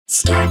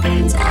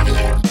Starburns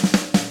Audio.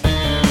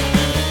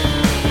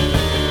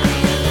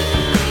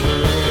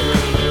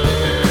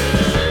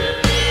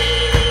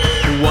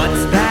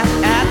 What's that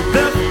at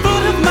the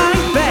foot of my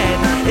bed?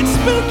 It's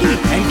spooky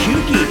and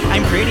kooky,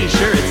 I'm pretty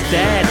sure it's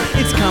dead.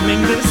 It's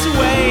coming this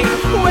way.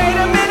 Wait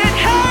a minute,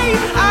 hey,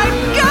 I'm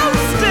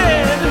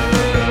ghosted!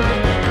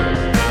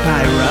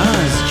 By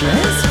Roz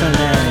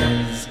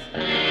Dressfelez.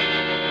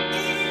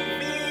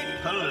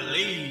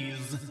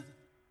 Please.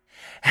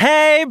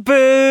 Hey,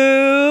 boo!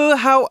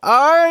 How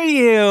are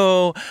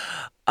you?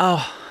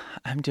 Oh,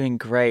 I'm doing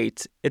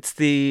great. It's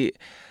the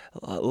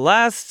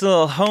last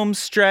little home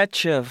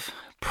stretch of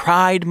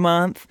Pride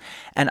Month,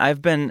 and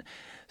I've been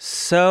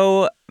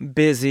so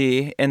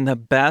busy in the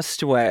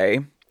best way.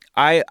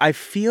 I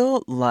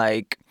feel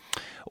like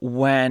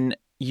when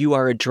you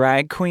are a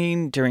drag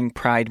queen during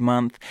Pride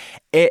Month,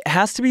 it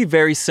has to be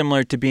very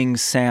similar to being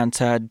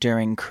Santa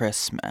during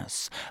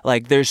Christmas.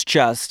 Like, there's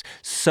just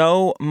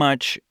so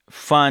much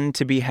fun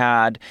to be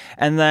had.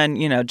 And then,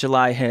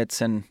 July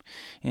hits and,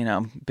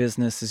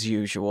 business as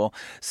usual.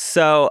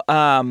 So,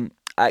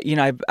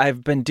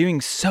 I've been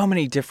doing so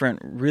many different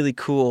really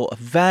cool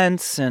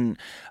events, and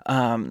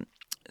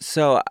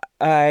so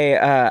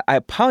I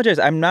apologize.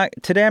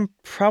 Today. I'm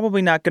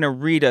probably not going to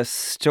read a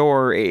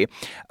story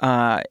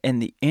in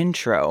the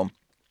intro,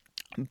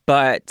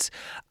 but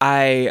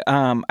I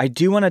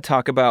do want to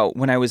talk about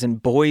when I was in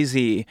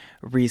Boise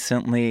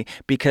recently,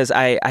 because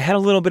I had a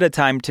little bit of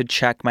time to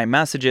check my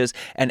messages,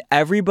 and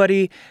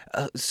everybody,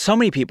 so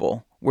many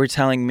people were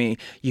telling me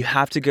you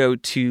have to go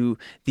to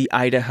the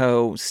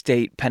Idaho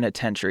State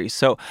Penitentiary.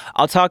 So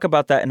I'll talk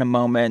about that in a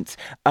moment.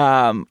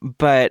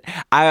 But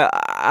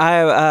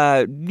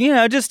I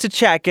just to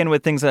check in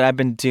with things that I've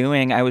been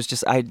doing,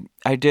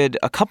 I did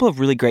a couple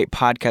of really great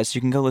podcasts. You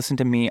can go listen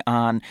to me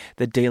on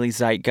the Daily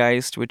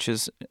Zeitgeist, which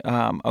is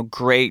a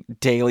great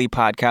daily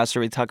podcast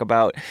where we talk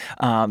about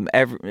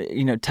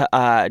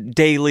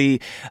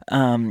daily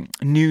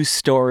news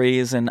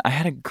stories, and I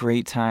had a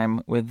great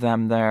time with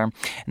them there.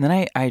 And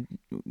then I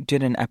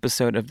did an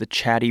episode of the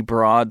Chatty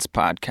Broads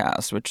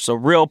podcast, which is a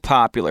real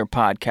popular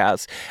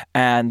podcast.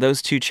 And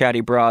those two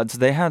Chatty Broads,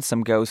 they had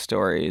some ghost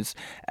stories,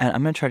 and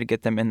I'm going to try to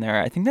get them in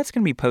there. I think that's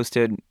going to be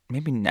posted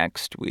maybe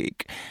next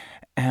week.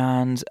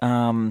 And,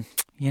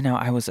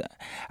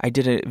 I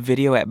did a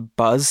video at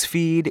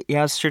BuzzFeed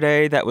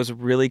yesterday that was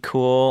really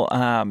cool,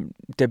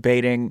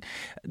 debating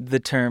the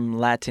term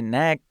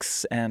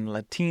Latinx and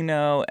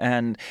Latino,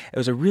 and it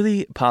was a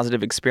really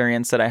positive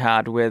experience that I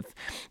had with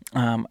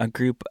a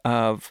group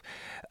of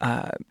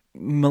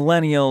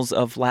millennials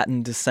of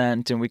Latin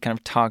descent, and we kind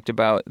of talked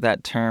about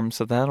that term,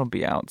 so that'll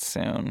be out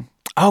soon.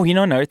 Oh,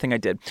 another thing I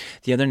did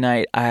the other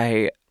night,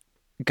 I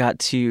got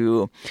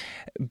to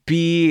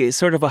be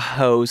sort of a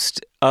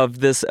host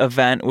of this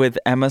event with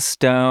Emma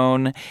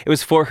Stone. It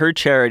was for her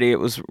charity. It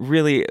was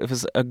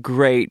a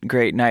great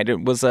night.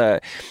 It was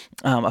a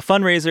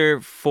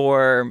fundraiser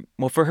for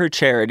her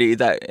charity,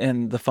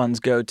 and the funds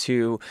go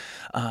to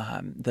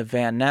the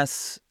Van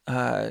Ness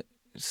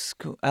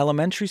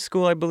elementary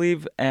school, I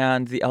believe,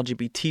 and the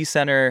LGBT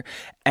Center,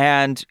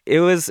 and it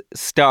was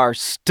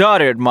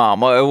star-studded,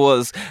 mama. It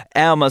was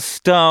Emma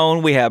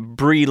Stone. We had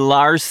Brie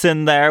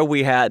Larson there.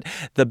 We had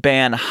the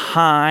band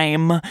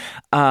Haim,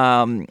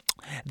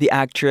 the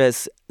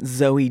actress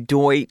Zoe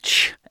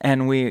Deutsch,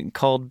 and we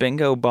called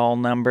bingo ball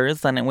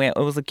numbers, and it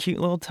was a cute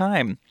little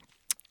time.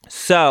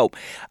 So,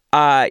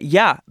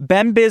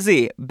 been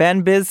busy,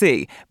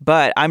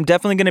 but I'm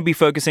definitely going to be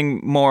focusing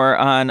more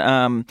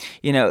on,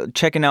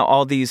 checking out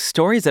all these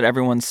stories that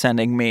everyone's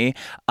sending me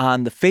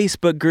on the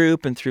Facebook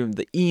group and through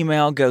the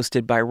email,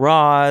 Ghosted by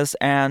Roz,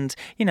 and,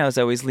 as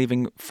always,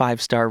 leaving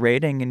 5-star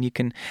rating, and you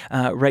can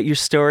write your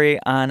story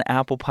on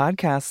Apple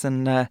Podcasts,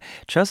 and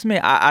trust me,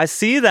 I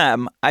see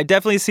them. I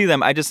definitely see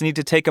them. I just need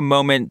to take a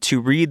moment to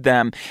read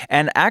them,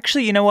 and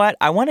actually, you know what?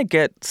 I want to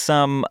get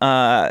some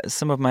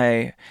of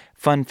my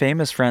fun,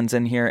 famous friends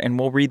in here, and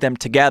we'll read them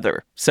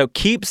together. So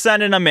keep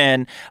sending them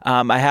in.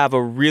 I have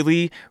a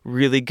really,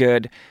 really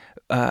good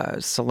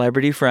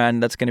celebrity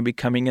friend that's going to be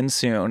coming in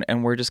soon,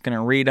 and we're just going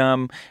to read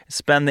them,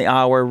 spend the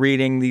hour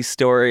reading these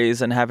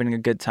stories and having a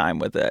good time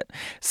with it.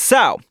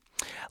 So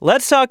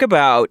let's talk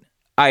about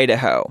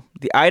Idaho,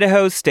 the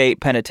Idaho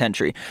State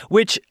Penitentiary,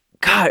 which,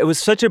 God, it was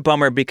such a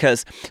bummer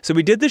because, so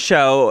we did the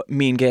show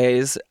Mean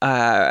Gays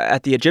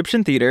at the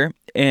Egyptian Theater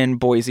in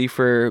Boise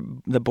for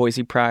the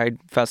Boise Pride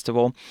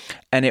Festival,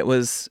 and it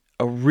was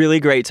a really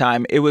great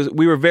time. We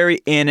were very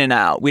in and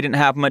out. We didn't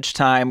have much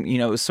time.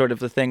 It was sort of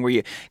the thing where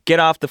you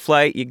get off the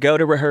flight, you go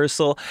to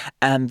rehearsal,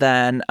 and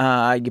then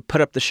you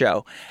put up the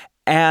show.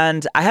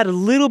 And I had a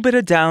little bit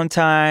of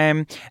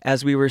downtime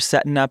as we were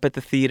setting up at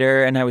the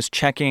theater, and I was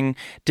checking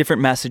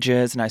different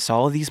messages, and I saw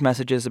all these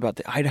messages about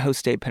the Idaho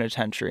State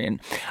Penitentiary,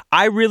 and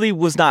I really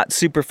was not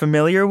super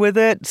familiar with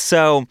it,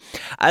 so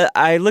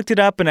I looked it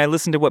up and I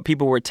listened to what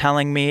people were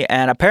telling me,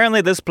 and apparently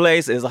this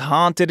place is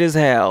haunted as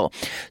hell.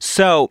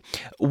 So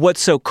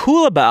what's so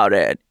cool about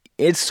it,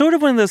 it's sort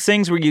of one of those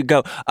things where you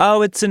go,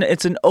 oh, it's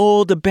an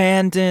old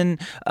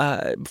abandoned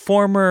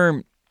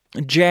former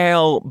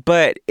jail,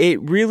 but it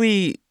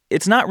really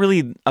it's not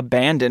really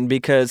abandoned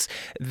because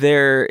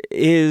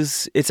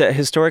it's a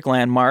historic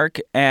landmark,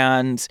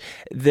 and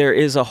there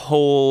is a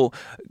whole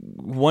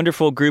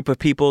wonderful group of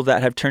people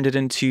that have turned it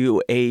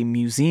into a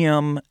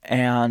museum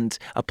and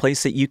a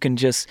place that you can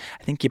just,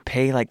 I think you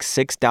pay like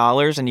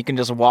 $6 and you can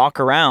just walk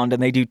around,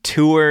 and they do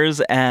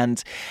tours.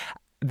 And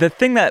the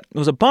thing that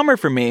was a bummer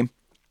for me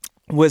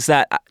was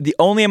that the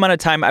only amount of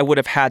time I would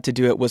have had to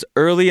do it was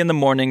early in the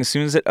morning as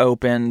soon as it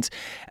opened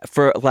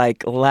for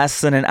like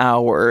less than an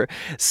hour.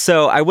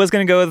 So I was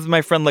going to go with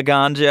my friend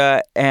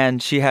Laganja,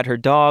 and she had her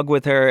dog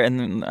with her,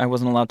 and I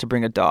wasn't allowed to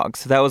bring a dog.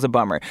 So that was a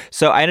bummer.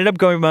 So I ended up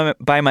going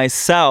by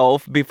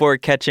myself before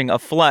catching a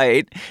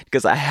flight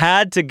because I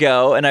had to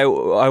go, and I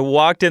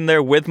walked in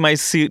there with my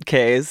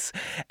suitcase,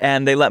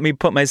 and they let me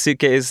put my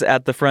suitcase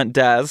at the front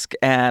desk,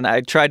 and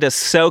I tried to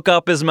soak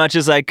up as much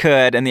as I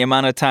could in the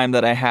amount of time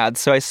that I had.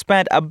 So I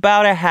spent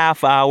about a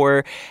half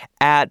hour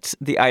at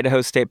the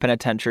Idaho State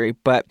Penitentiary,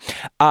 but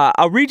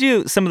I'll read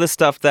you some of the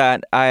stuff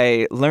that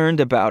I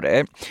learned about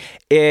it.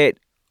 It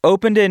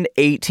opened in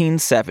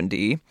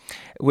 1870,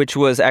 which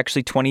was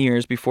actually 20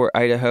 years before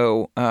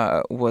Idaho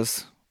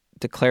was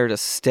declared a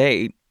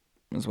state,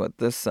 is what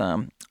this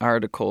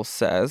article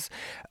says.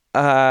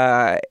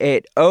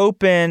 It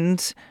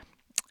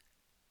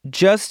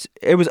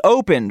was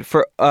opened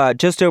for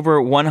just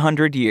over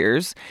 100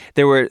 years.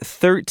 There were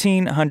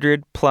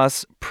 1,300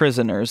 plus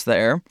prisoners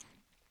there,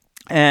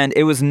 and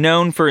it was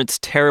known for its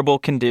terrible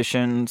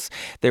conditions.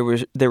 There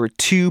were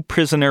 2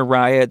 prisoner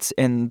riots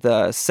in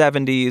the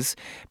 70s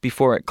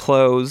before it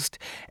closed.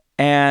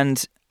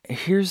 And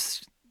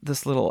here's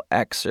this little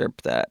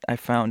excerpt that I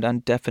found on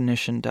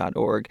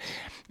definition.org.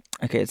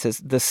 Okay, it says,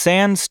 the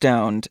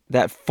sandstone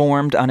that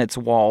formed on its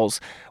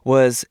walls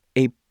was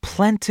a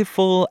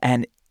plentiful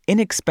and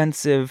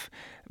inexpensive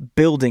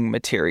building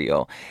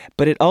material,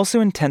 but it also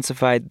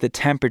intensified the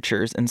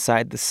temperatures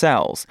inside the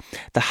cells.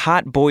 The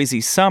hot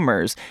Boise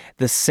summers,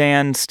 the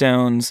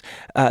sandstone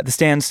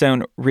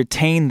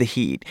retained the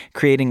heat,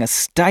 creating a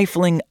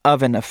stifling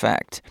oven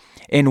effect.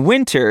 In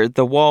winter,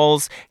 the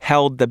walls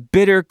held the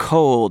bitter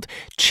cold,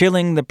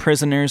 chilling the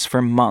prisoners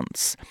for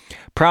months.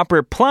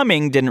 Proper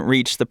plumbing didn't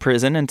reach the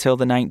prison until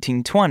the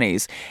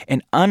 1920s,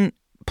 an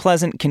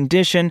unpleasant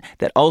condition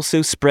that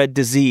also spread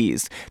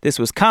disease. This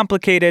was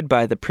complicated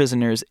by the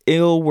prisoners'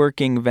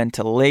 ill-working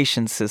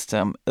ventilation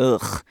system.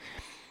 Ugh.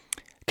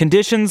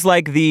 Conditions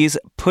like these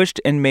pushed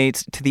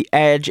inmates to the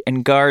edge,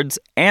 and guards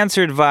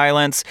answered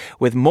violence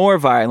with more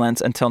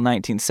violence until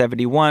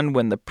 1971,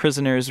 when the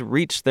prisoners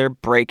reached their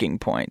breaking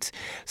point.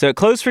 So it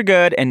closed for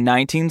good in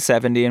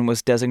 1970 and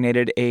was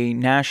designated a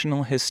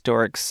National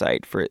Historic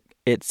Site for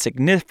its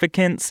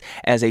significance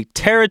as a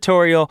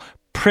territorial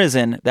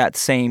prison that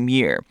same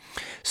year.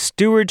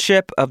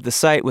 Stewardship of the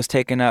site was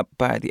taken up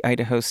by the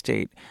Idaho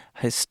State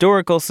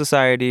Historical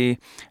Society,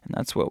 and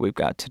that's what we've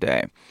got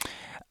today.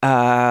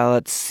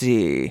 Let's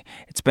see.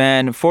 It's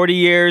been 40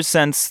 years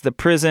since the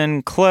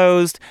prison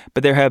closed,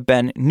 but there have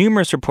been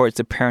numerous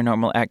reports of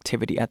paranormal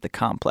activity at the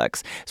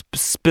complex.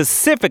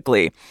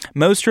 Specifically,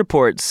 most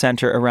reports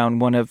center around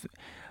one of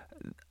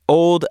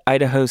old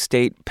Idaho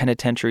State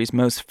Penitentiary's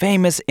most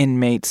famous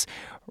inmates,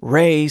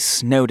 Ray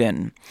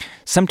Snowden,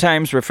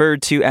 sometimes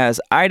referred to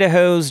as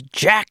Idaho's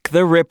Jack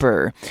the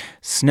Ripper.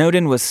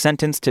 Snowden was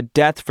sentenced to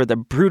death for the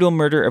brutal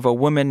murder of a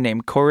woman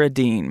named Cora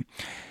Dean.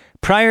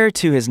 Prior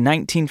to his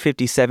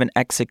 1957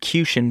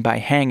 execution by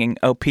hanging,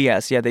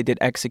 P.S., yeah, they did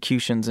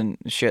executions and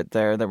shit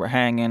there. There were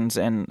hangings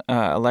and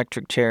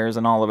electric chairs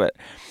and all of it.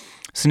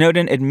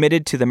 Snowden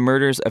admitted to the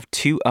murders of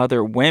 2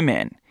 other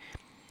women.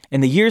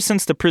 In the years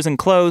since the prison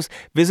closed,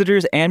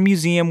 visitors and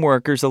museum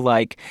workers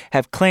alike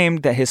have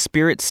claimed that his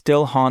spirit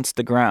still haunts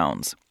the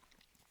grounds.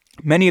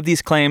 Many of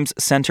these claims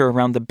center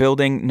around the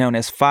building known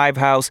as Five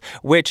House,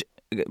 which,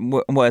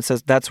 it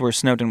says that's where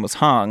Snowden was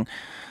hung.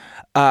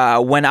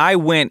 When I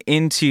went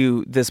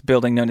into this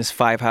building known as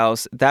Five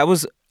House, that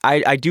was,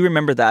 I do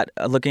remember that,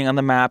 looking on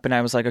the map, and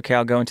I was like, okay,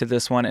 I'll go into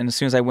this one. And as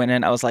soon as I went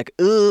in, I was like,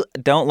 ugh,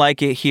 don't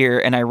like it here.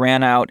 And I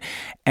ran out,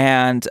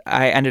 and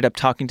I ended up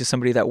talking to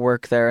somebody that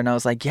worked there. And I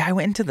was like, yeah, I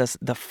went into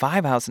the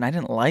Five House and I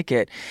didn't like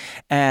it.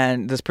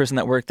 And this person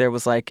that worked there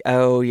was like,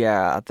 oh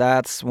yeah,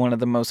 that's one of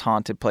the most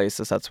haunted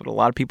places. That's what a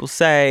lot of people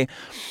say.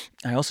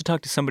 I also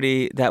talked to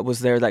somebody that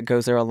was there that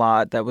goes there a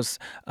lot that was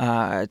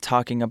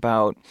talking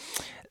about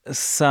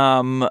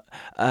some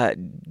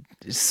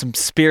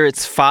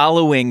spirits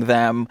following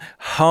them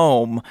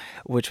home,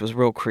 which was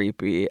real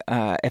creepy.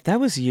 If that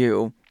was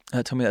you,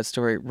 tell me that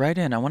story. Write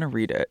in. I want to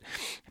read it.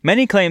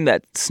 Many claim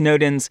that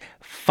Snowden's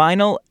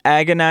final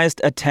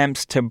agonized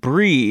attempts to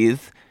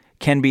breathe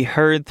can be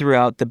heard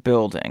throughout the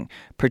building,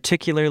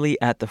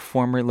 particularly at the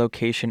former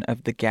location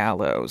of the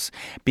gallows,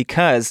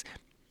 because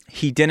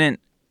he didn't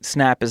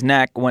snap his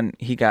neck when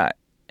he got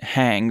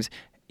hanged.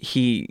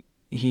 He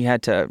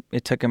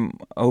it took him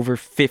over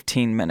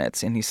 15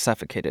 minutes and he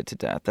suffocated to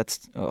death.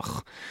 That's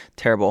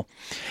terrible.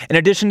 In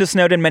addition to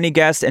Snowden, many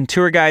guests and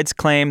tour guides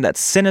claim that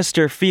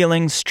sinister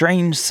feelings,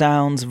 strange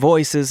sounds,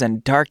 voices,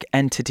 and dark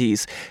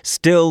entities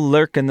still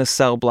lurk in the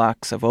cell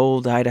blocks of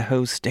old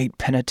Idaho State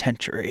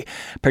Penitentiary,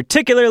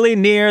 particularly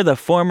near the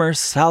former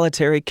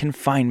solitary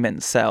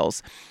confinement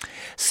cells.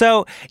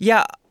 So,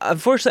 yeah,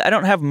 unfortunately, I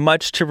don't have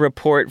much to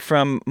report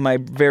from my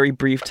very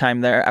brief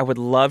time there. I would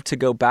love to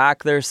go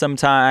back there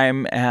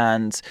sometime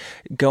and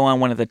go on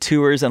one of the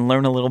tours and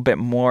learn a little bit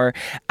more.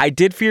 I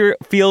did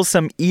feel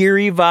some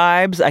eerie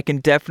vibes. I can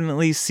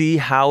definitely see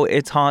how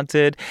it's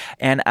haunted,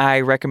 and I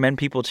recommend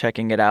people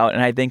checking it out.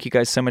 And I thank you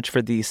guys so much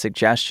for the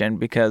suggestion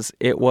because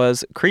it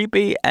was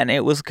creepy and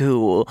it was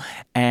cool,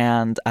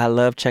 and I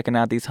love checking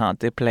out these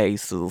haunted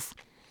places.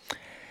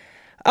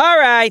 All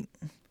right.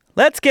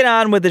 Let's get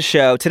on with the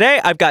show.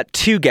 Today, I've got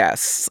two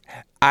guests.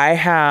 I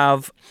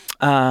have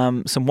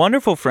some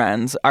wonderful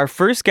friends. Our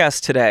first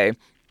guest today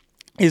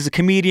is a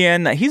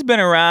comedian. He's been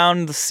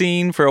around the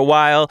scene for a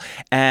while,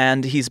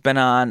 and he's been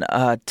on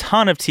a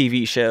ton of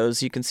TV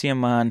shows. You can see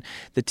him on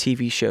the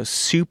TV show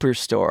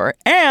Superstore.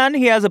 And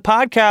he has a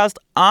podcast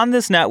on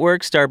this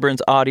network,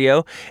 Starburns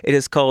Audio. It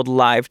is called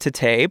Live to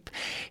Tape.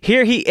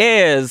 Here he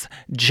is,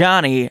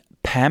 Johnny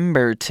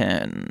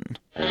Pemberton.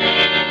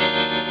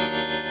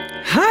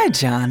 Hi,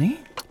 Johnny.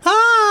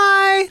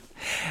 Hi.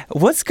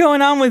 What's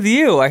going on with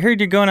you? I heard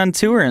you're going on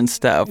tour and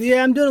stuff.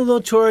 Yeah, I'm doing a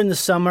little tour in the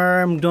summer.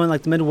 I'm doing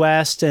like the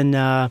Midwest and...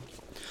 I'm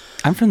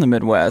from the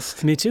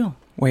Midwest. Me too.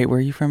 Wait, where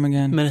are you from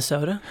again?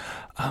 Minnesota.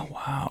 Oh,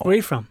 wow. Where are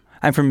you from?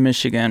 I'm from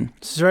Michigan.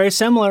 It's very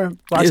similar.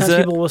 A lot of times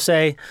people will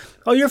say,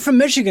 oh, you're from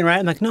Michigan, right?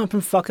 I'm like, no, I'm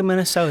from fucking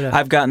Minnesota.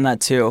 I've gotten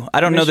that too.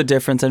 I don't know the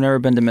difference. I've never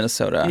been to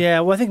Minnesota.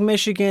 Yeah, well, I think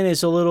Michigan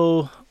is a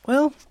little...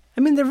 Well,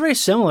 I mean, they're very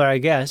similar, I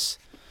guess.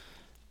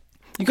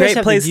 Great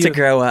place to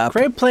grow up.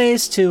 Great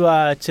place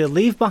to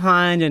leave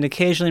behind and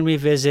occasionally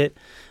revisit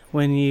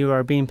when you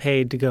are being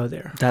paid to go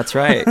there. That's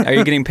right. Are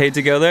you getting paid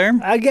to go there?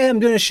 I'm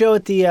doing a show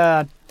at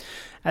the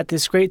at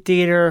this great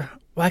theater.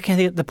 Well, I can't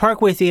think of the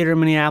Parkway Theater in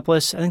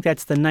Minneapolis. I think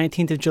that's the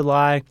 19th of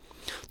July.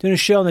 Doing a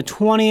show on the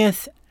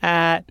 20th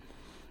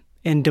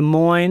in Des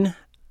Moines.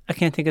 I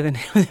can't think of the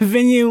name of the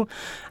venue.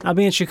 I'll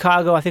be in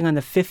Chicago, I think, on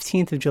the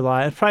 15th of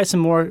July. There's probably some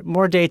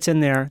more dates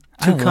in there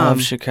to come. I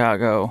love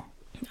Chicago.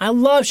 I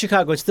love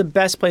Chicago. It's the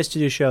best place to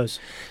do shows.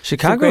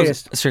 Chicago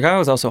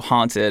is also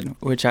haunted,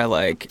 which I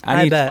like.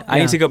 I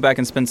need to go back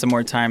and spend some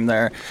more time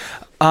there.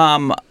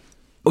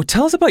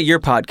 Tell us about your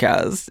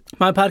podcast.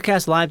 My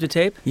podcast, Live to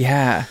Tape?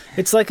 Yeah.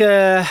 It's like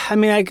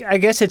I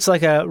guess it's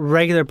like a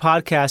regular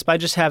podcast, but I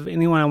just have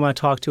anyone I want to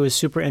talk to is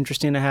super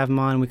interesting to have them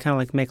on. We kind of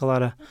like make a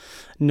lot of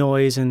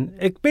noise, and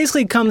it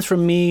basically comes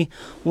from me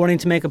wanting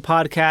to make a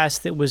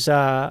podcast that was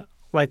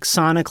like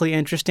sonically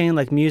interesting,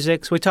 like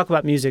music. So we talk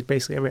about music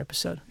basically every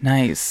episode.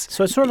 Nice.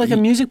 So it's sort of like a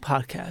music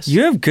podcast.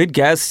 You have good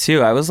guests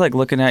too. I was like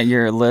looking at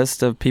your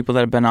list of people that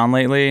have been on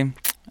lately.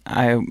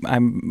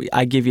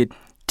 I give you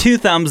 2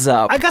 thumbs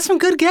up. I got some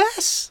good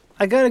guests.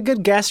 I got a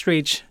good guest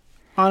reach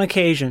on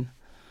occasion.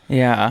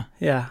 Yeah.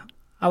 Yeah.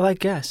 I like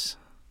guests.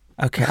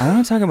 Okay, I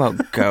want to talk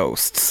about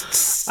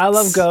ghosts. I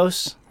love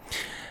ghosts.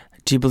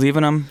 Do you believe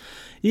in them?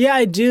 Yeah,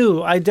 I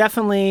do. I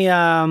definitely,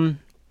 I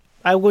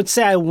would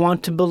say I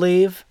want to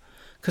believe.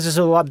 Because there's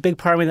a big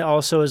part of me that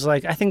also is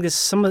like,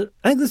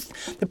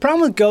 the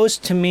problem with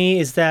ghosts to me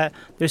is that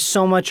there's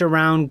so much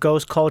around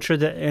ghost culture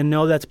and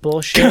know that's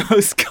bullshit.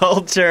 Ghost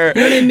culture.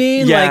 You know what I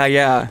mean? Yeah,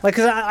 yeah. Like,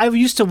 cause I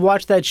used to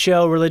watch that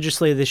show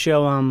religiously, the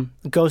show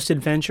Ghost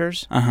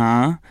Adventures.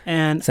 Uh-huh.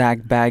 And Zach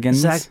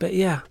Baggins.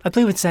 Yeah, I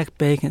believe it's Zach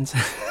Bagans.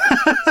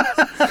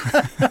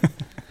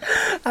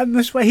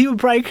 He would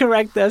probably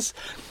correct us.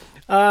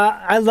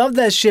 I love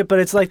that shit, but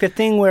it's like the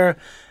thing where...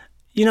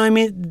 You know what I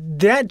mean?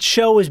 That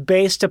show is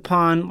based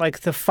upon like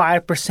the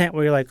 5%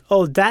 where you're like,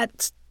 oh,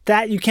 that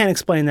you can't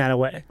explain that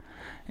away.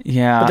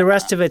 Yeah. But the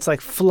rest of it's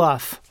like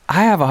fluff.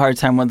 I have a hard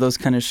time with those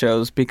kind of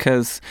shows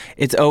because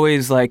it's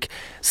always like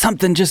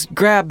something just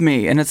grabbed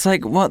me, and it's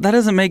like, well, that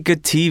doesn't make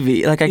good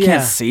TV. Like I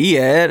can't see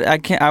it.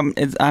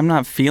 I'm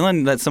not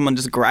feeling that someone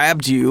just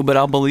grabbed you, but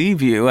I'll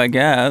believe you, I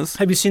guess.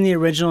 Have you seen the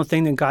original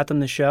thing that got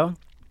them the show?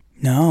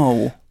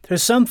 No.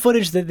 There's some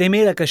footage that they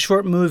made like a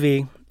short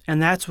movie. And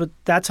that's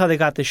how they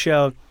got the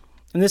show.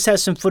 And this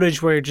has some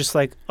footage where you're just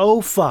like, oh,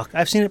 fuck.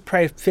 I've seen it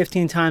probably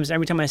 15 times.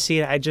 Every time I see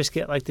it, I just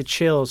get like the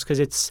chills because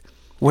it's...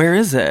 Where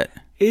is it?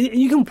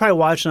 You can probably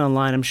watch it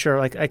online, I'm sure,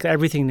 like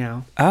everything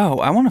now. Oh,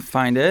 I want to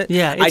find it.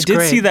 Yeah, it's I did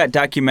great. see that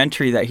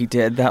documentary that he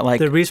did, that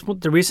like... The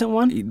recent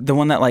one? The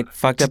one that like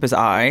fucked up his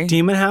eye?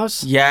 Demon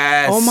House?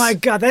 Yes. Oh my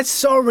God, that's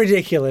so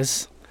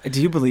ridiculous.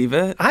 Do you believe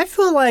it? I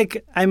feel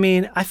like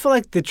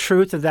the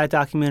truth of that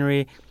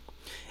documentary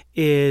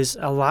is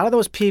a lot of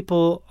those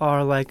people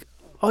are like,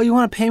 oh, you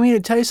want to pay me to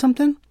tell you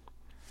something?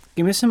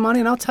 Give me some money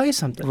and I'll tell you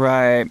something.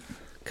 Right.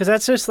 Because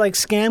that's just like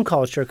scam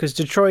culture. Because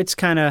Detroit's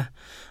kind of,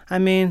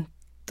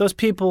 those those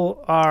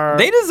people are...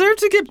 They deserve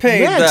to get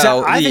paid, Yeah,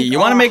 though. I think- You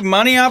want to make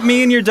money off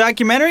me in your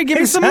documentary? Give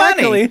me some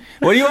Exactly. money.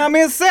 What do you want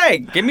me to say?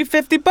 Give me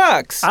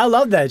 $50. I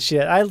love that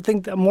shit. I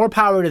think that more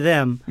power to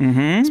them,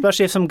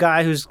 especially if some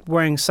guy who's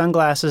wearing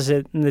sunglasses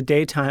in the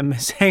daytime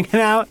is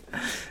hanging out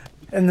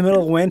in the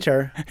middle of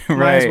winter.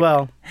 Might as Right.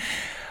 well.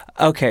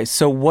 Okay,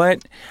 so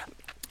what...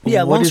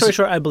 Yeah, what long is- story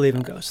short, I believe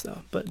in ghosts,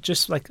 though, but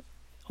just like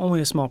only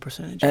a small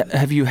percentage.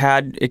 Have you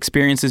had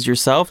experiences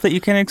yourself that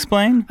you can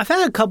explain? I've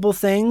had a couple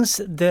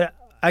things that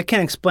I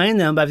can't explain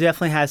them, but I've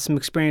definitely had some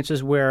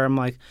experiences where I'm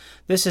like,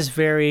 this is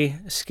very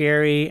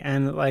scary,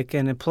 and like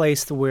in a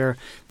place where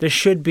there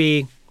should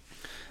be.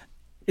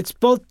 It's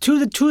both two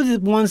of the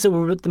ones that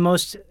were the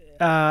most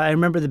I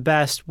remember the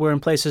best were in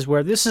places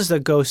where this is a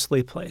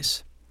ghostly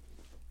place.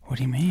 What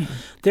do you mean?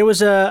 There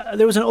was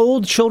an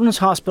old children's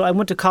hospital. I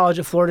went to college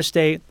at Florida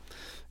State,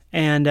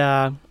 and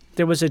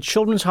there was a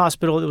children's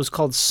hospital that was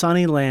called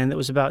Sunnyland that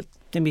was about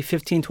maybe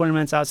 15, 20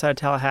 minutes outside of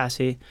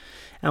Tallahassee.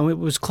 And it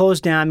was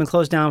closed down. Been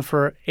closed down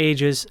for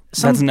ages.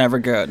 That's never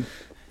good.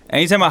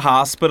 Anytime a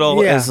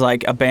hospital Yeah. is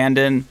like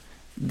abandoned,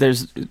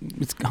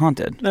 it's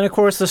haunted. And of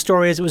course, the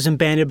story is it was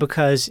abandoned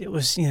because it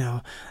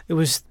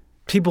was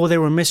people that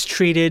were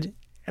mistreated.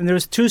 And there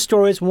was two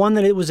stories. One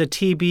that it was a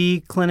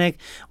TB clinic.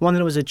 One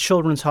that it was a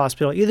children's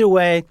hospital. Either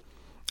way,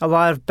 a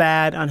lot of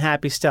bad,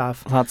 unhappy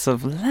stuff. Lots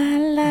of la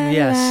la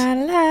Yes.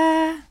 la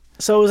la.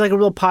 So it was like a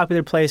real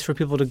popular place for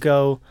people to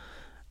go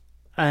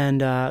and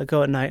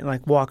go at night and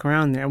like walk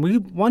around there.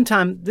 And one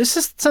time, this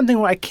is something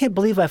where I can't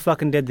believe I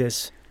fucking did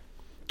this.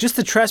 Just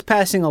the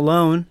trespassing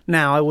alone,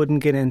 now I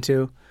wouldn't get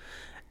into.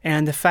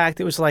 And the fact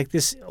it was like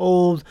this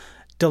old,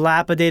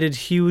 dilapidated,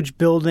 huge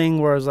building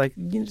where it was like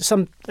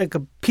like a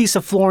piece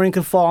of flooring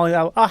could fall.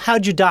 Oh,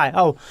 how'd you die?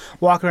 Oh,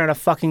 walking around a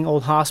fucking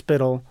old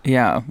hospital.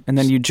 Yeah, and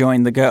then you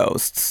join the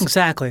ghosts.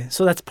 Exactly.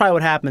 So that's probably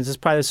what happens. It's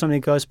probably there's so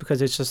many ghosts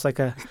because it's just like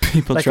a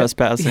People like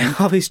trespassing.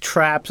 all these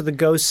traps with the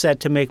ghost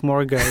set to make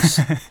more ghosts.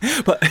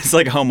 But it's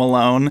like Home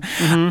Alone.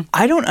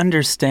 I don't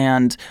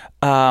understand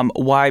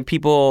why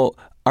people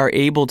are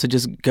able to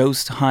just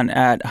ghost hunt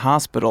at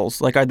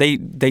hospitals. Like, are they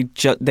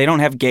don't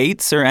have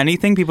gates or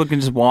anything? People can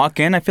just walk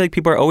in. I feel like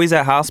people are always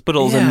at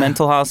hospitals and Yeah.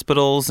 mental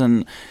hospitals,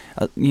 and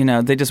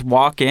they just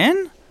walk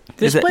in.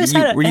 This place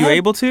were you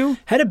able to?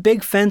 Had a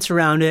big fence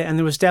around it, and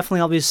there was definitely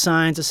all these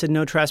signs that said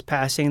no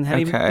trespassing. They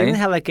even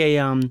had like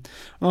one of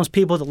those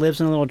people that lives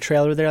in a little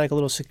trailer there, like a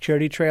little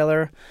security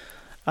trailer.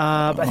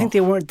 But I think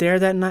they weren't there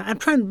that night. I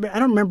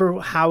don't remember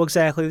how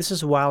exactly. This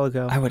is a while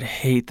ago. I would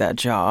hate that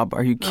job.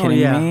 Are you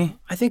kidding me?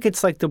 I think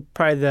it's like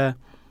probably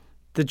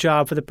the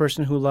job for the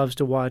person who loves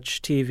to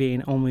watch TV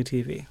and only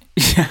TV.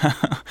 Yeah.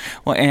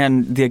 Well,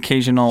 and the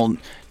occasional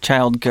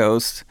child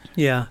ghost.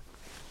 Yeah.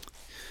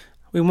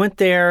 We went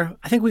there.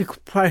 I think we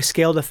probably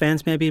scaled a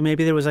fence. Maybe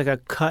there was like a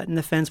cut in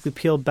the fence. We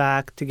peeled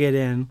back to get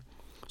in.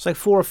 It's like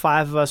 4 or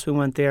 5 of us. We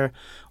went there.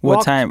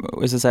 What time?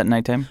 Was this at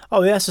nighttime?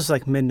 Oh, yeah, this is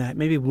like midnight,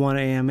 maybe 1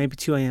 a.m., maybe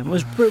 2 a.m. It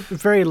was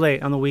very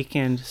late on the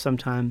weekend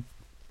sometime.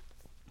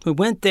 We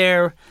went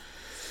there,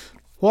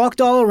 walked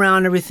all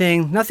around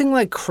everything. Nothing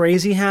like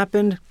crazy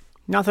happened.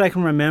 Not that I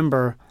can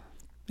remember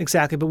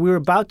exactly, but we were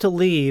about to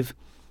leave,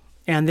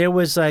 and there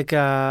was like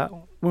when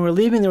we were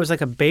leaving, there was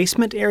like a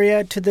basement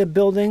area to the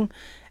building,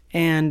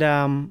 and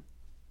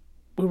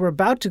we were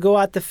about to go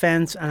out the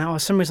fence, and I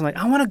was for some reason like,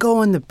 I want to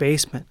go in the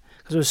basement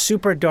because it was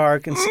super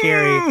dark and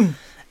scary.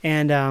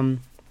 And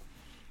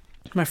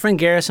my friend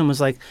Garrison was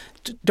like,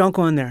 "Don't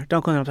go in there.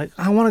 Don't go in there." I was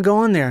like, "I want to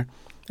go in there."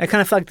 I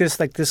kind of felt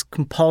like this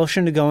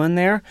compulsion to go in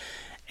there,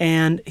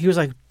 and he was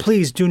like,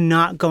 "Please do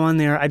not go in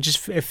there. I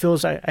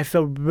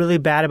feel really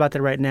bad about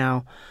that right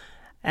now."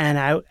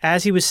 And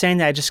as he was saying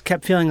that, I just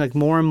kept feeling like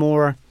more and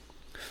more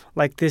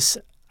like this.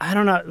 I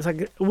don't know. It was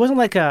like it wasn't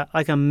like a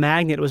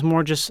magnet. It was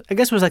more just, I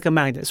guess it was like a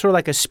magnet, sort of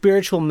like a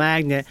spiritual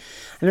magnet.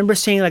 I remember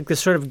seeing like this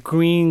sort of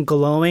green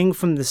glowing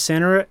from the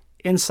center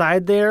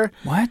inside there.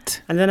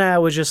 What? And then I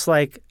was just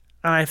like,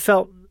 I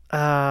felt,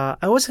 I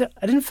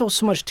didn't feel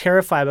so much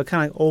terrified, but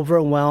kind of like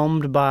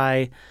overwhelmed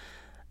by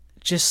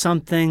just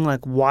something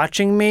like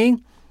watching me.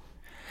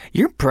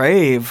 You're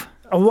brave.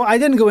 Well, I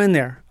didn't go in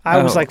there.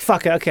 I was Oh. like,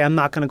 fuck it. Okay, I'm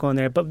not going to go in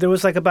there. But there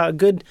was like about a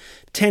good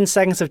 10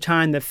 seconds of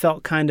time that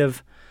felt kind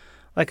of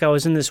like I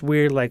was in this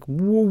weird like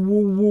woo,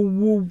 woo, woo,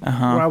 woo,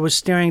 where I was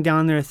staring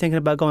down there thinking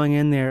about going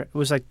in there. It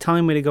was like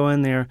telling me to go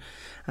in there.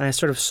 And I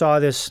sort of saw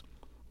this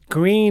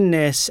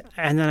greenness,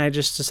 and then I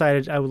just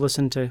decided I would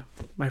listen to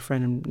my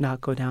friend and not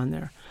go down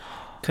there.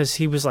 Because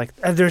he was like,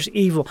 there's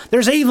evil.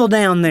 There's evil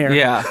down there.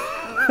 Yeah.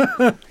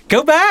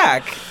 Go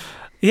back.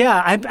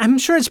 Yeah, I'm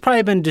sure it's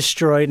probably been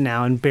destroyed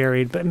now and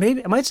buried, but maybe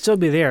it might still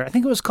be there. I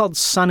think it was called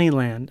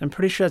Sunnyland. I'm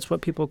pretty sure that's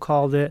what people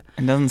called it.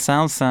 It doesn't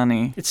sound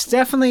sunny. It's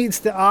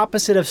the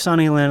opposite of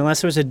Sunnyland,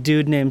 unless there was a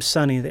dude named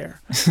Sunny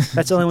there.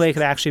 That's the only way it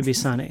could actually be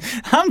sunny.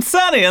 I'm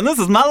Sunny, and this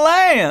is my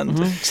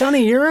land.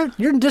 Sunny, you're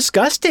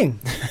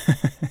disgusting.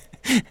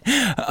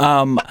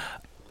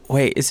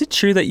 Wait, is it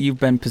true that you've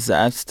been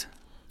possessed?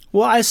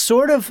 Well, I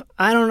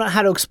don't know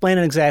how to explain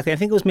it exactly. I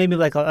think it was maybe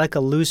like a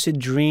lucid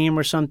dream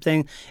or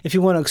something, if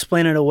you want to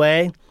explain it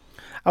away.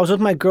 I was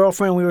with my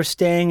girlfriend. We were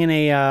staying in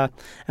an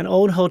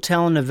old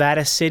hotel in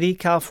Nevada City,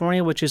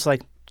 California, which is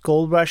like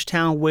Gold Rush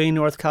town, way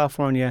North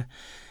California.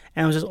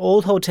 And it was this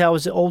old hotel. It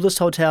was the oldest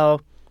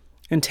hotel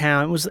in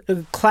town. It was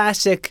a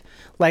classic,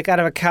 like out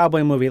of a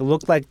cowboy movie. It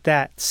looked like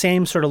that,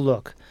 same sort of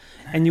look.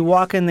 And you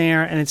walk in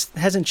there, and it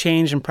hasn't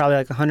changed in probably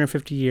like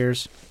 150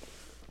 years.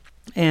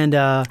 And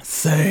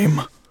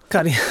same.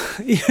 God,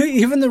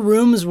 even the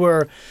rooms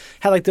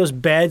had like those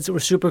beds that were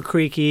super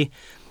creaky.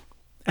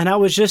 And I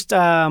was just,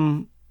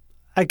 I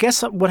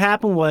guess what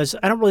happened was,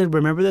 I don't really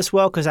remember this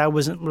well because I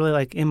wasn't really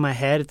like in my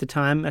head at the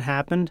time it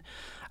happened.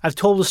 I've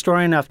told the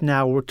story enough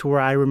now to where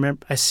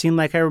I seem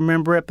like I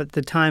remember it, but at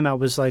the time I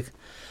was like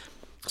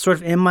sort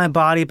of in my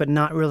body, but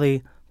not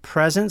really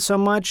present so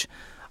much.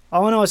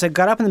 All I know is I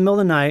got up in the middle of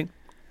the night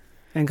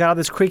and got out of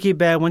this creaky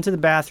bed, went to the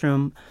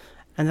bathroom,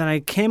 and then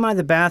I came out of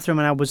the bathroom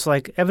and I was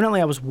like,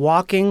 evidently I was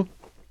walking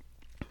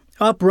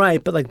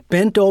upright, but like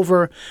bent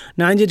over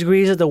 90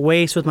 degrees at the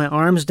waist with my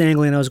arms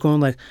dangling, and I was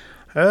going like,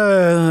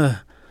 and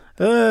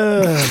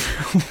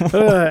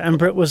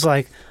Britt was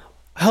like,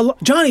 "Hello,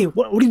 Johnny,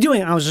 what are you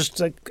doing?" And I was just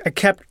like, I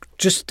kept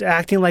just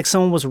acting like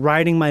someone was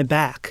riding my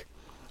back.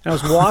 And I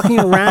was walking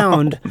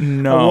around.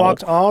 No. I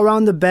walked all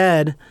around the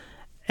bed,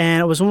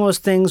 and it was one of those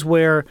things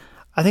where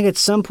I think at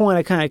some point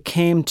I kind of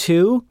came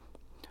to,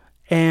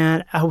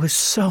 and I was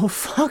so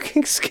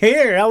fucking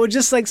scared. I was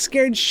just like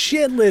scared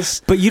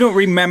shitless. But you don't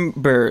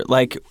remember,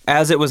 like,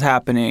 as it was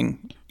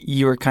happening,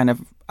 you were kind of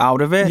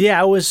out of it?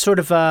 Yeah, I was sort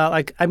of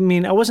I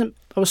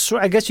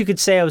guess you could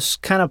say I was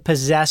kind of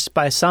possessed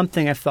by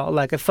something. I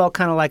felt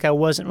kind of like I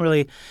wasn't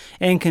really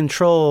in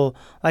control,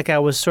 like I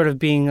was sort of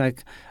being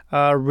like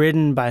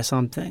ridden by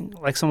something,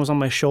 like someone was on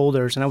my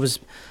shoulders, and I was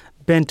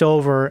bent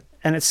over,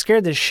 and it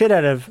scared the shit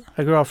out of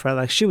my girlfriend.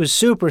 Like, she was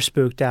super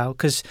spooked out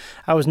because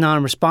I was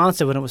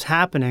non-responsive when it was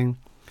happening.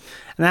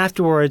 And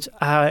afterwards,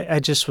 I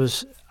just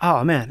was,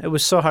 oh man, it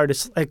was so hard.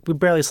 It's like we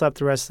barely slept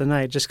the rest of the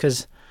night just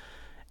because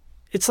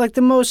it's like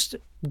the most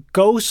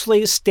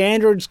ghostly,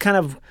 standard kind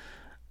of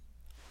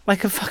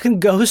like a fucking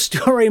ghost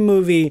story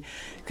movie,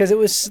 because it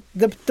was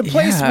the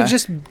place was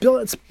just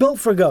built. It's built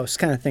for ghosts,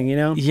 kind of thing, you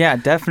know. Yeah,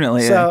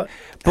 definitely. So,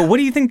 but what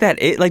do you think that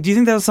is? Like, do you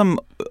think that was some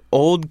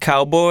old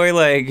cowboy?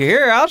 Like,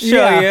 here, I'll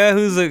show you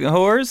who's a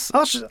horse.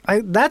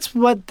 That's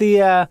what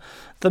the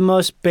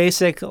most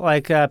basic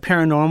like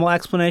paranormal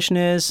explanation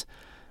is.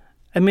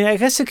 I mean, I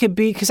guess it could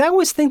be, because I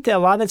always think that a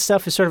lot of that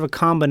stuff is sort of a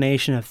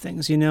combination of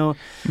things, you know?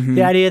 Mm-hmm.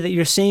 The idea that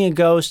you're seeing a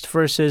ghost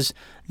versus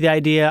the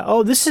idea,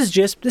 oh, this is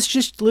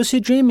just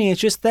lucid dreaming,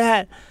 it's just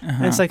that. Uh-huh.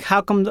 And it's like,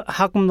 how come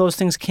those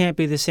things can't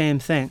be the same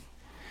thing?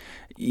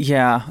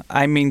 Yeah,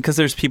 I mean, because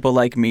there's people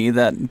like me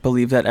that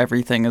believe that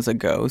everything is a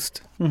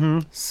ghost.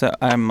 Mm-hmm. So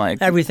I'm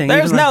like, everything.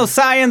 There's no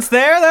science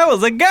there. That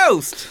was a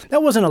ghost.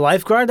 That wasn't a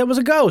lifeguard. That was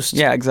a ghost.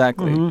 Yeah,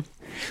 exactly.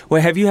 Mm-hmm.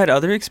 Wait, have you had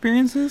other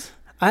experiences?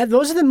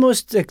 Those are the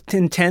most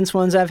intense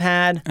ones I've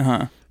had.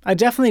 Uh-huh. I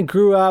definitely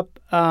grew up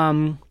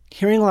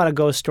hearing a lot of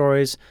ghost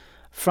stories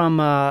from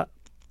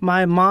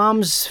my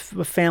mom's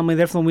family.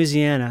 They're from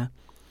Louisiana.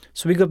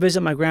 So we go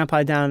visit my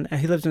grandpa down.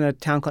 He lived in a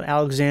town called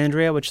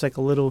Alexandria, which is like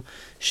a little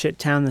shit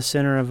town in the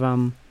center of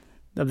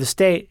the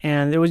state.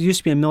 And there used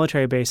to be a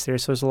military base there,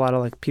 so there's a lot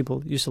of like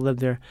people used to live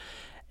there.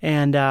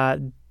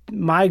 And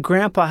my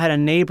grandpa had a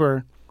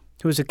neighbor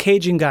who was a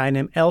Cajun guy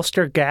named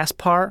Elster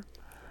Gaspar.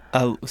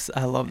 I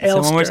love it. Say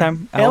one more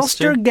time.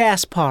 Elster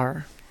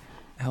Gaspar.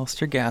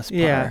 Elster Gaspar.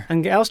 Yeah,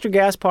 and Elster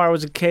Gaspar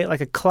was like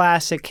a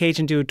classic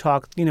Cajun dude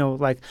talk. You know,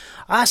 like,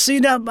 I see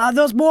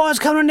those boys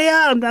coming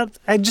down.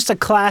 Just a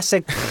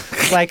classic.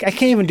 Like, I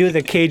can't even do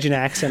the Cajun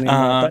accent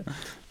anymore, but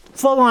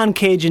full on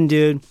Cajun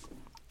dude.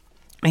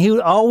 And he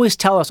would always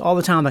tell us all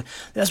the time, like,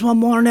 there's one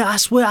morning there, I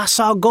swear I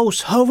saw a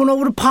ghost hovering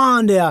over the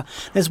pond there.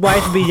 And his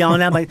wife would be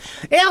yelling at him, like,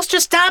 Elster,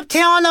 stop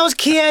telling those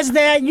kids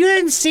that. You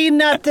didn't see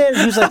nothing.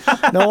 He was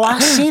like, no, I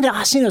seen it.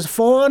 It was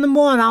 4 a.m.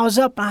 I was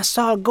up and I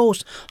saw a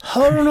ghost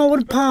hovering over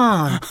the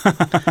pond.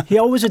 He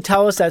always would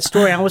tell us that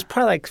story. I was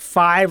probably like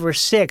 5 or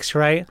 6,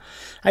 right?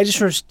 I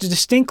just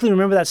distinctly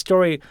remember that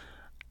story.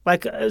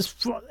 Like,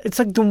 it's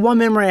like the one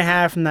memory I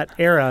have from that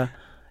era.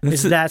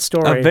 Is that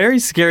story. A very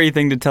scary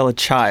thing to tell a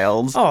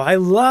child. Oh, I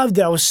loved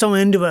it. I was so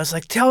into it. I was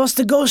like, tell us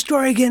the ghost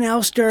story again,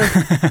 Elster.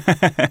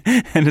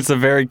 And it's a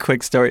very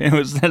quick story. It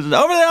was over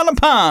there on the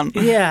pond.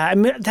 Yeah, I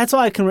mean, that's all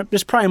I can...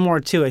 There's probably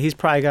more to it. He's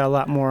probably got a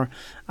lot more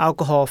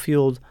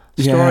alcohol-fueled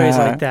stories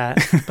like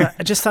that. But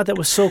I just thought that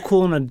was so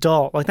cool in an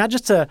adult. Like, not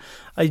just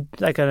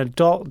like an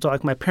adult,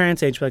 like my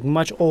parents' age, but like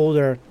much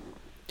older,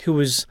 who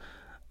was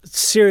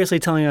seriously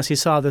telling us he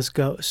saw this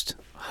ghost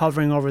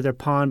hovering over their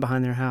pond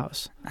behind their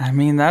house. I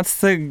mean,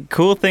 that's the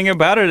cool thing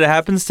about it. It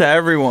happens to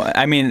everyone.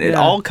 I mean,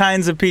 all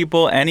kinds of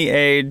people, any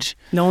age.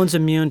 No one's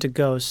immune to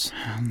ghosts.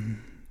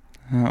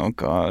 Oh,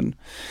 God.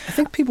 I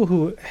think people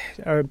who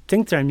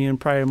think they're immune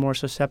probably are more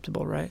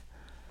susceptible, right?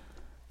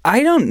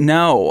 I don't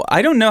know.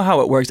 I don't know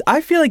how it works.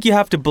 I feel like you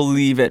have to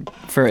believe it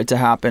for it to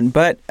happen,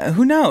 but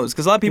who knows?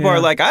 Because a lot of people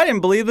are like, I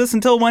didn't believe this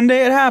until one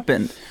day it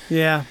happened.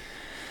 Yeah.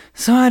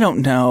 So I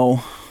don't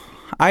know.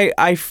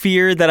 I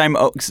fear that I'm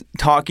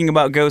talking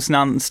about ghosts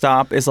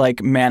nonstop is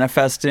like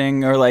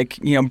manifesting or like,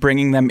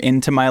 bringing them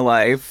into my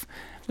life.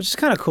 Which is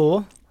kind of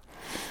cool.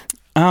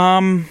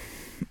 I'm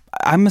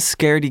a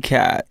scaredy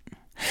cat.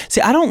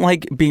 See, I don't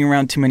like being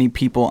around too many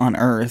people on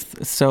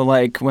Earth. So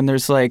like when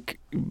there's like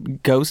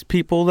ghost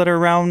people that are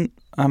around,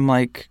 I'm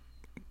like,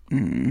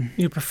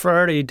 You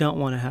prefer it or you don't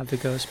want to have the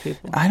ghost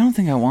people? I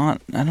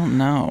don't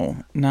know.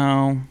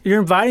 No. You're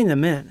inviting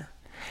them in.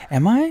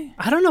 Am I?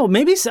 I don't know.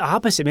 Maybe it's the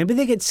opposite. Maybe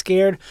they get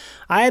scared.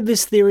 I have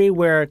this theory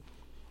where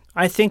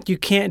I think you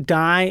can't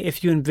die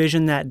if you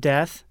envision that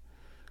death.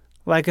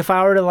 Like if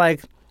I were to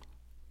like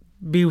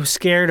be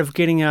scared of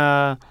getting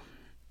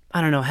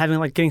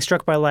getting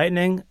struck by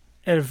lightning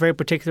at a very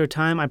particular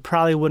time, I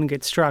probably wouldn't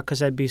get struck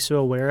because I'd be so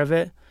aware of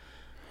it.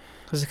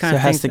 So it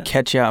has to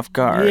catch you off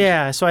guard.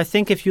 Yeah. So I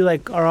think if you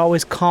like are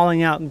always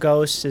calling out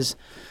ghosts is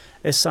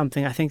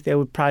something, I think they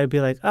would probably be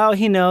like, oh,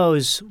 he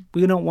knows.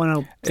 We don't want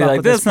to. They're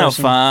like, this is no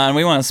fun.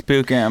 We want to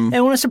spook him. They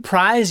want to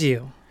surprise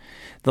you.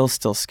 They'll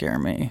still scare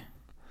me.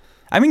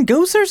 I mean,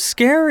 ghosts are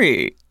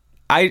scary.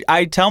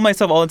 I tell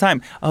myself all the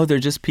time, oh, they're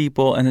just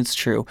people, and it's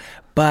true.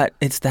 But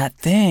it's that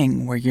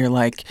thing where you're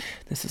like,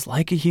 this is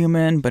like a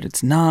human, but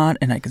it's not,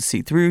 and I can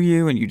see through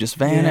you, and you just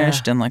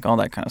vanished, and like all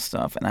that kind of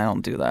stuff, and I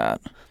don't do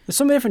that. There's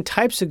so many different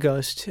types of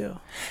ghosts too.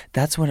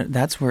 That's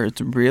where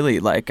it's really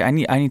like I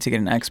need to get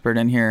an expert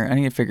in here. I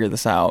need to figure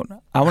this out.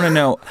 I want to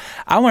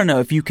know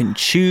if you can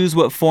choose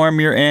what form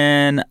you're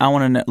in. I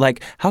want to know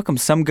like how come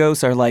some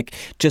ghosts are like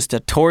just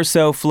a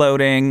torso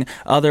floating,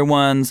 other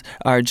ones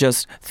are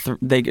just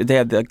they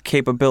have the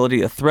capability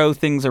to throw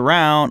things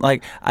around.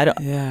 Like I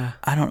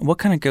don't. What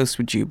kind of ghost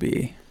would you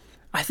be?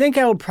 I think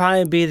I would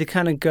probably be the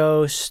kind of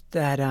ghost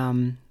that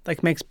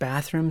like makes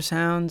bathroom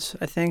sounds,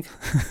 I think.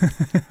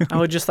 I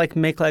would just like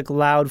make like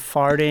loud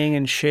farting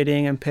and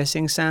shitting and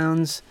pissing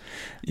sounds.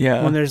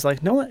 Yeah. When there's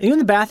like no one, you in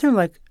the bathroom,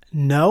 like,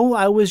 no,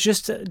 I was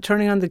just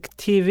turning on the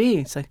TV.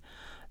 It's like,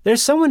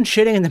 there's someone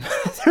shitting in the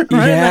bathroom,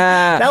 right?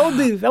 Yeah.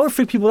 Like, that would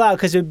freak people out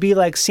because it would be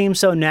like, seem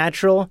so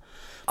natural.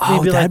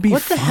 Oh, be that'd like, be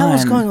what fun. the hell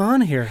is going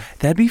on here?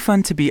 That'd be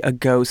fun to be a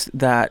ghost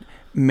that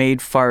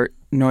made fart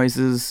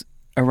noises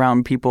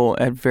around people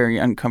at very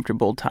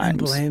uncomfortable times. And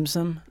blames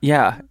them.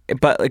 Yeah,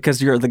 but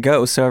because you're the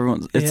ghost, so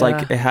it's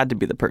like it had to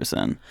be the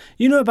person.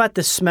 You know about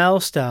the smell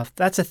stuff?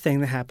 That's a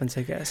thing that happens,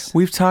 I guess.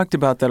 We've talked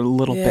about that a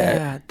little bit.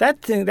 Yeah,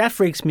 that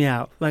freaks me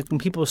out. Like when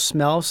people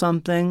smell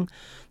something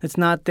that's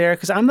not there,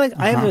 because I'm like,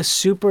 I have a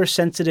super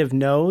sensitive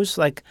nose.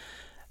 Like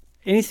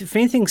if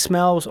anything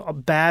smells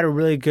bad or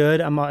really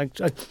good, I'm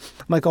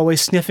like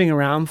always sniffing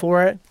around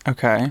for it.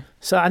 Okay.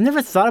 So I've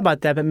never thought about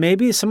that, but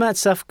maybe some of that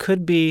stuff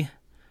could be.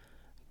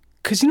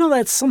 Because you know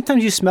that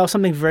sometimes you smell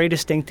something very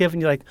distinctive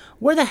and you're like,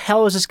 where the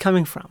hell is this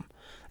coming from?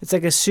 It's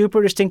like a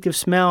super distinctive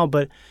smell,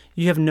 but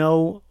you have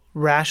no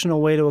rational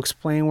way to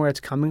explain where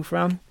it's coming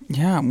from.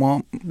 Yeah,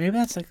 well, maybe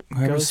that's like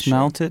whoever ghost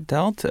smelt shit. it,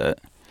 dealt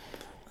it.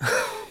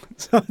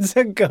 So it's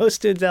a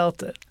ghost who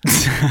dealt it.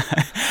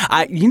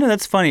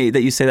 That's funny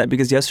that you say that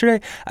because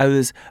yesterday I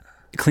was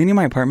cleaning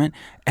my apartment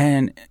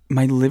and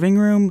my living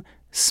room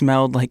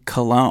smelled like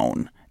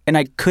cologne and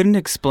I couldn't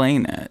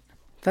explain it.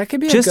 That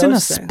could be just a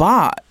ghost in a thing.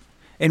 spot.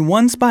 In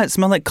one spot, it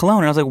smelled like cologne.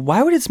 And I was like,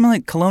 why would it smell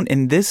like cologne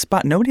in this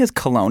spot? Nobody has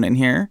cologne in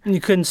here. And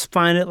you couldn't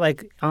find it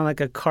like on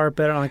like a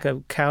carpet or on like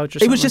a couch or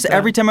something. It was just like that.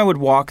 every time I would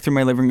walk through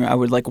my living room, I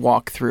would like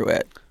walk through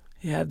it.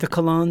 Yeah, the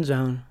cologne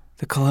zone.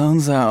 The cologne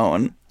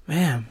zone.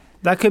 Man,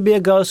 that could be a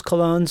ghost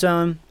cologne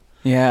zone.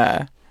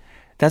 Yeah.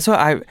 That's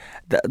why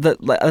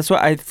that's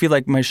why I feel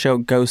like my show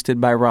Ghosted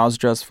by Roz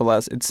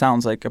Dressfiles, it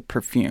sounds like a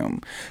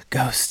perfume.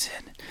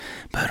 Ghosted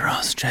by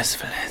Roz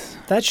Dressfiles.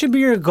 That should be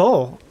your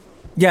goal.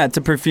 Yeah, it's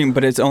a perfume,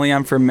 but it's only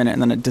on for a minute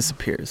and then it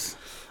disappears.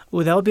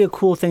 Ooh, that would be a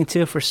cool thing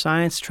too for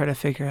science to try to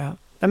figure out.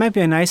 That might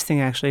be a nice thing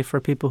actually for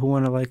people who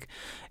want to like,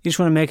 you just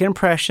want to make an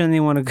impression.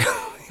 You want to go,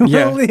 want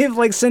to leave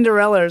like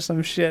Cinderella or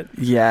some shit.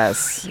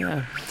 Yes.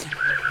 Yeah.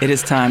 It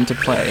is time to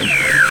play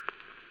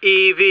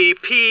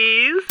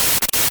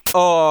EVPs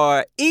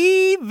or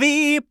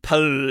EV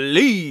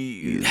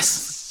Please.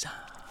 Yes.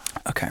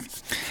 Okay.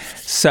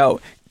 So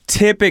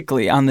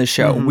typically on the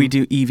show, we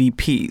do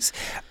EVPs.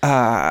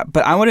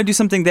 But I want to do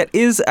something that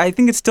is, I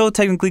think it's still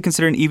technically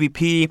considered an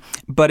EVP,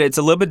 but it's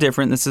a little bit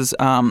different. This is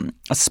a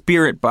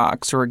spirit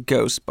box or a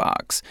ghost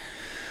box,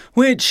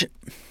 which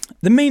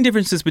the main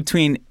differences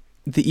between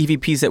the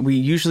EVPs that we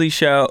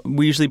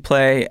usually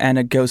play and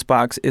a ghost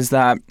box is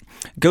that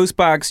ghost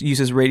box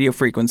uses radio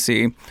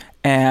frequency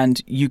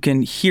and you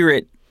can hear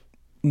it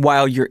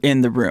while you're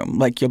in the room.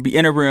 Like you'll be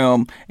in a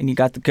room and you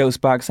got the ghost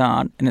box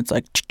on and it's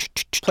like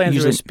playing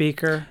through a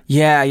speaker.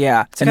 Yeah.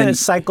 It kind of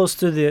cycles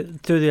through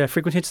the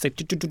frequency. It's like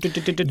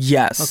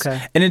yes.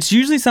 Okay. And it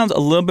usually sounds a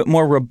little bit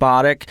more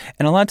robotic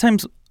and a lot of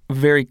times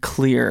very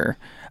clear.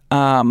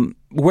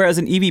 Whereas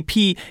an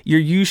EVP, you're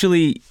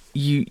usually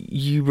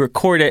you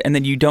record it and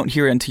then you don't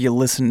hear it until you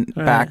listen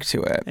back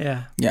to it.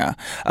 Yeah. Yeah.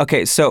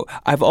 Okay. So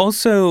I'm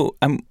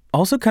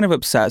also kind of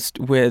obsessed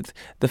with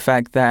the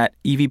fact that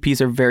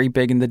EVPs are very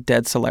big in the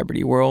dead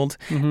celebrity world,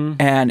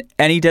 and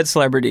any dead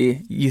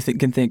celebrity you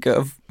can think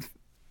of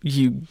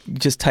you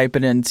just type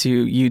it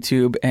into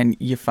YouTube and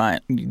you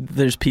find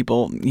there's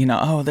people,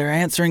 they're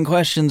answering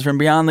questions from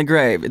beyond the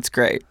grave. It's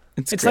great.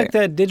 It's great. Like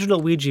the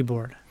digital Ouija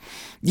board.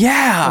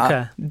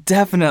 Yeah,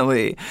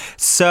 definitely.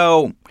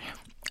 So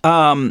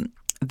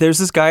there's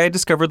this guy I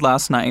discovered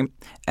last night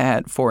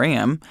at 4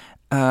 a.m.,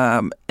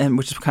 and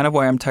which is kind of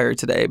why I'm tired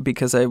today,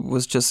 because I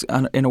was just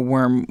in a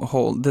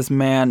wormhole. This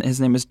man, his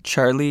name is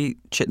Charlie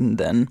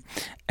Chittenden.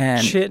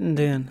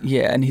 Chittenden.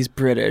 Yeah, and he's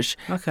British.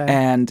 Okay.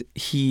 And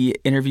he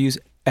interviews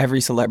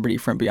every celebrity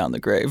from beyond the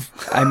grave.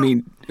 I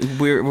mean,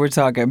 we're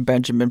talking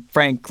Benjamin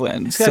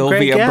Franklin,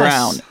 Sylvia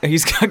Brown.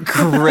 He's got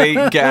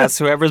great guests,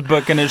 whoever's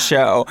booking his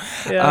show.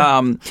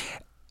 Yeah.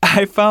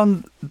 I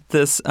found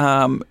this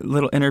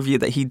little interview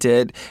that he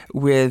did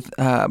with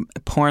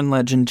porn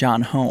legend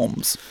John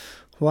Holmes.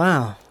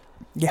 Wow.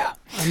 Yeah.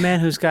 A man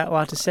who's got a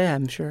lot to say,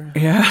 I'm sure.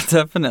 Yeah,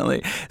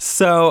 definitely.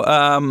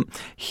 So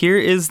here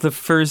is the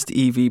first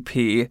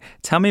EVP.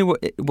 Tell me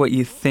what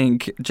you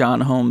think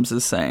John Holmes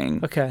is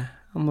saying. Okay,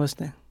 I'm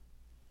listening.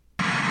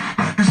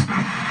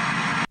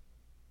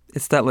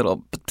 It's that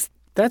little...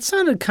 That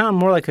sounded kind of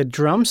more like a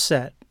drum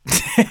set.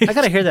 I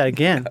got to hear that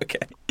again. Okay.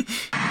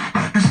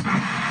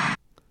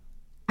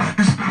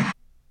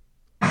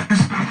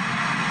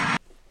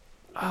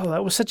 Oh,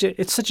 that was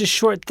it's such a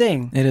short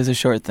thing. It is a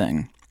short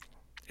thing.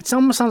 It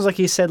almost sounds like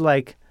he said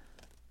like,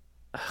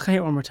 can I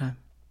hear it one more time?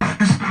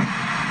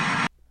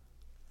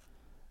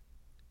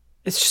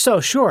 It's so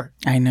short.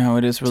 I know,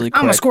 it is really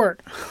quick. I'm a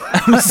squirt.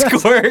 I'm a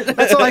squirt.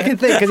 That's all I can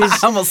think. I'm a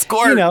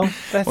squirt.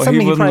 That's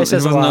something he probably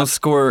says a lot. He was no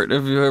squirt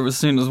if you've ever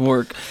seen his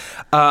work.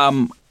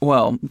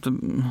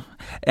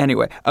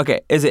 Anyway.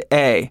 Okay, is it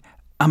A,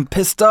 I'm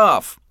pissed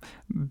off?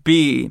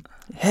 B,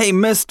 hey,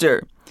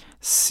 mister?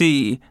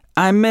 C,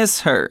 I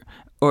miss her?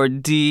 Or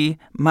D,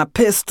 my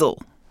pistol?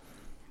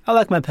 I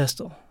like my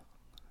pistol.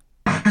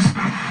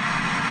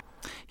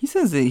 He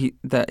says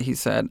that he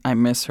said, I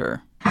miss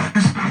her.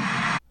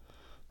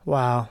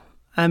 Wow.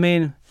 I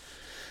mean,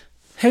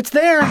 it's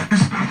there.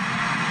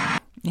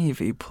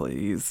 Evie,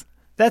 please.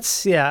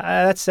 That's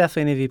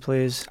definitely an EV,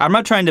 please. I'm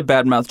not trying to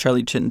badmouth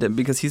Charlie Chittenden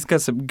because he's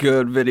got some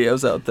good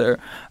videos out there.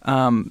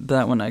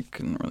 That one I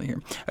couldn't really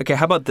hear. Okay,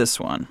 how about this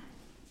one?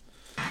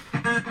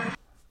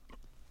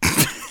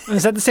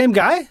 Is that the same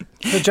guy?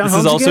 This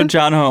is also again?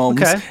 John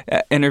Holmes,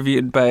 okay.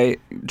 Interviewed by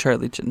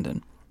Charlie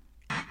Chittenden.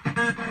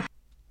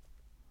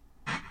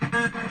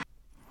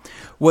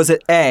 Was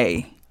it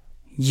A,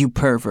 you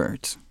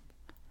pervert?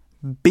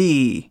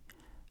 B,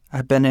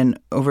 I've been in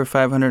over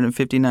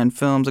 559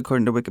 films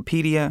according to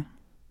Wikipedia.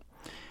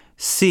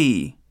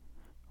 C,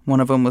 one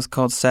of them was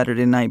called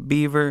Saturday Night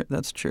Beaver.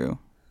 That's true.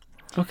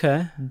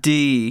 Okay.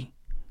 D,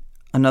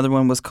 another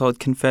one was called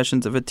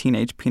Confessions of a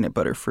Teenage Peanut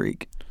Butter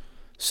Freak.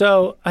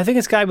 So I think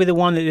it's got to be the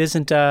one that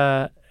isn't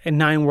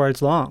 9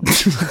 words long. I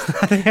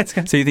think that's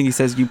So you think he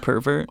says, you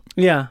pervert?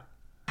 Yeah.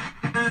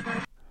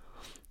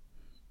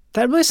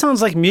 That really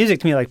sounds like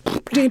music to me. Like,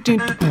 you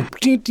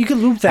could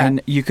loop that.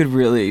 And you could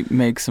really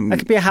make some... That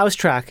could be a house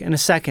track in a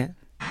second.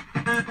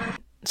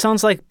 It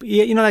sounds like,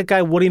 you know that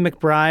guy Woody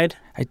McBride?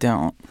 I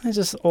don't. He's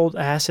this old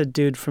acid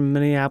dude from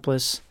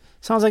Minneapolis.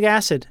 Sounds like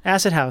acid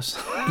house.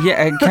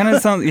 Yeah, it kind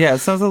of sounds. Yeah, it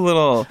sounds a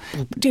little.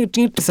 It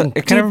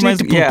kind of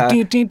reminds me. Yeah.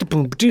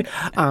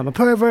 I'm a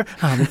pervert.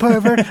 I'm a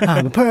pervert.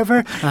 I'm a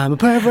pervert. I'm a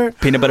pervert.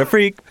 Peanut butter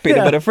freak.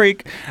 Peanut butter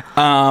freak.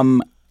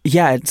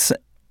 Yeah, it's.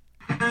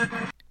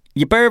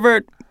 You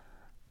pervert.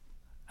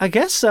 I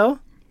guess so.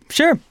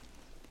 Sure.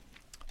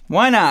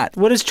 Why not?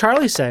 What does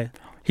Charlie say?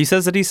 He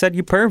says that he said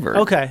you pervert.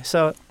 Okay,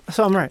 so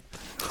I'm right.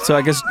 So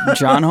I guess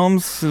John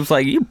Holmes was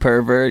like, you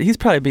pervert. He's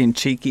probably being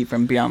cheeky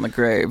from beyond the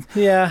grave.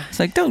 Yeah. It's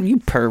like, don't you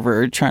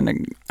pervert trying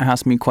to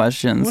ask me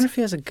questions. I wonder if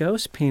he has a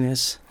ghost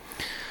penis.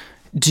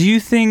 Do you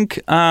think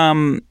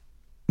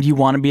you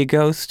want to be a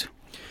ghost?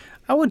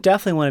 I would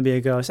definitely want to be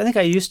a ghost. I think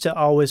I used to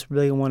always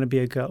really want to be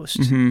a ghost.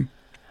 Mm-hmm.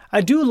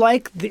 I do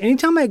like,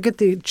 anytime I get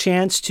the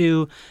chance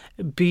to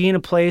be in a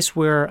place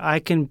where I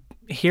can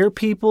hear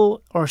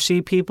people or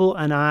see people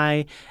and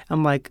I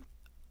am like,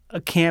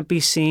 can't be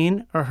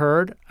seen or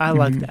heard, I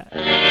like that.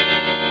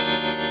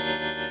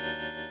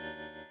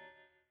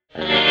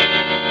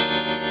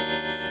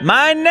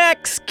 My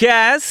next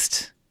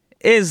guest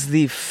is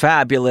the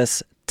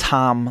fabulous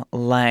Tom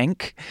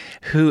Lank,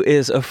 who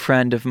is a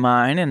friend of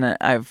mine, and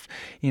I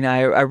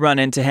run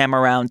into him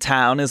around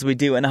town as we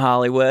do in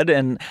Hollywood,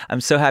 and I'm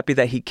so happy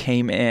that he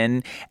came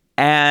in.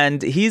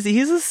 And he's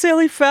a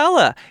silly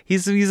fella.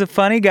 He's a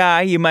funny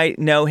guy. You might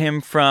know him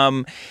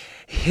from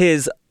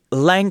his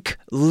Lank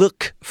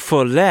Look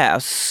for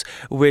Less,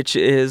 which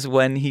is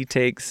when he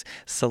takes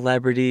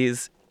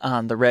celebrities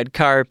on the red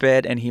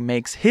carpet and he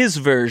makes his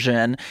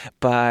version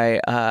by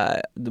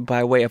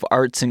way of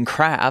arts and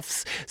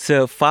crafts.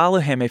 So follow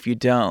him if you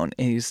don't.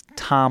 He's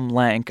Tom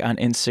Lank on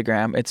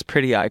Instagram. It's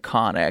pretty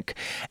iconic.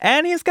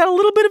 And he's got a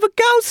little bit of a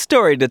ghost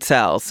story to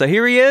tell. So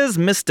here he is,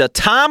 Mr.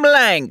 Tom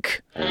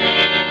Lank.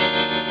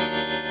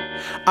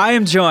 I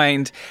am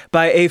joined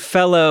by a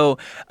fellow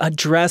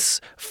dress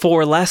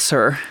for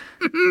lesser,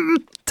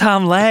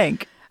 Tom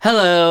Lank.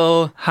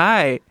 Hello.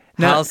 Hi.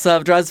 House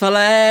of Dress for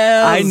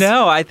I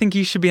know. I think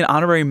you should be an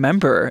honorary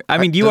member. I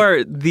mean, you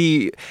are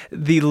the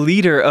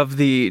leader of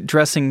the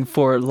dressing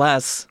for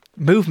less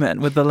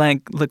movement with the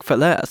look for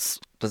less.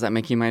 Does that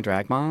make you my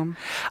drag mom?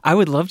 I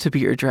would love to be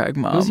your drag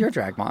mom. Who's your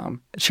drag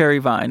mom? Sherry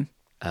Vine,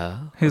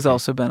 Oh. who's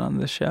also been on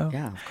this show.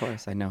 Yeah, of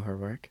course. I know her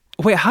work.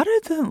 Wait, how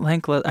did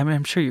the I mean,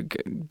 I'm sure you've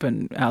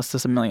been asked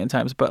this a million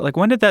times, but like,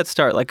 when did that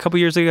start? Like a couple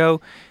years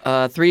ago?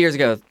 3 years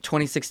ago,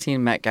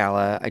 2016 Met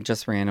Gala, I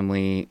just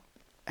randomly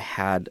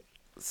had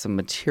some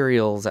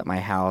materials at my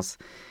house,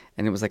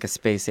 and it was like a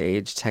space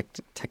age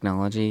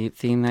technology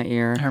theme that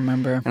year. I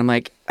remember. And I'm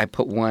like, I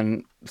put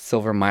one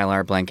silver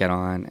Mylar blanket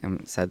on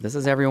and said, this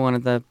is everyone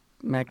at the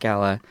Met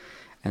Gala.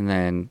 And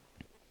then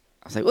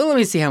I was like, well, let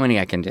me see how many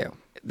I can do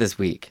this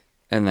week.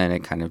 And then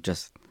it kind of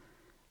just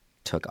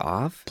took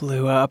off.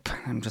 Blew up.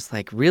 I'm just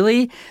like,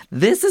 really?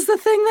 This is the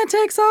thing that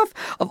takes off?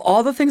 Of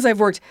all the things I've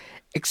worked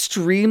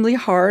extremely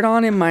hard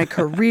on in my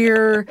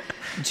career,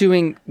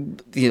 doing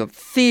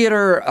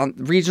theater,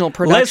 regional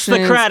productions.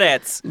 List the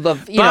credits.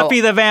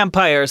 Buffy the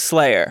Vampire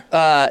Slayer.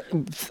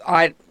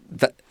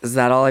 Is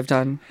that all I've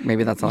done?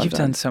 Maybe that's all You've I've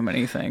done. done so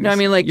many things. No, I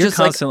mean, like, you're just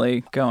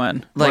constantly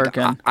going,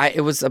 working.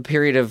 It was a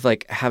period of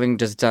like having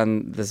just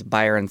done this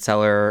buyer and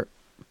seller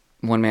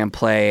one-man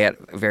play at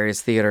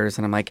various theaters,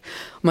 and I'm like,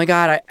 oh my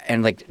God,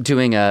 and like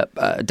doing a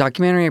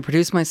documentary I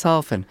produced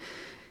myself, and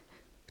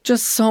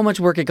just so much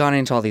work had gone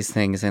into all these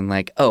things, and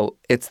like, oh,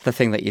 it's the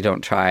thing that you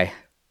don't try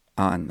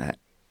on that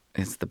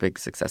is the big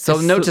success.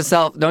 So note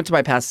to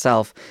my past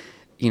self,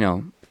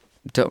 don't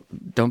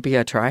be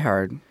a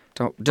tryhard.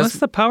 What's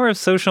the power of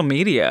social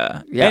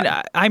media? Yeah.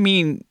 And I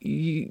mean,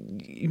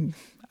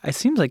 it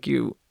seems like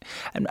you,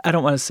 and I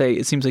don't want to say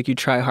it seems like you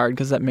try hard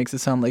because that makes it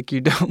sound like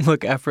you don't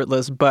look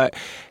effortless, but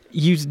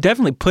you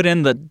definitely put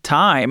in the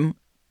time.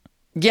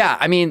 Yeah,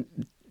 I mean,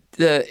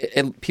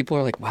 people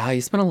are like, wow,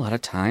 you spend a lot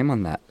of time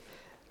on that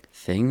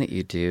thing that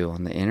you do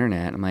on the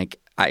internet. I'm like,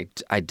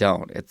 I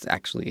don't. It's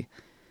actually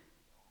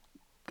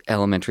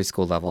elementary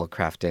school level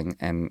crafting,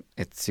 and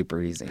it's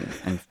super easy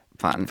and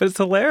fun. But it's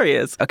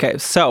hilarious. Okay,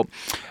 so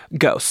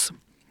ghosts.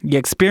 You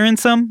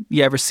experience them?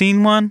 You ever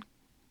seen one?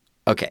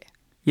 Okay.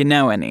 You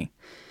know any?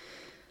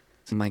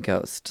 My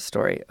ghost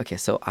story. Okay,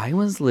 so I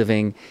was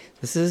living,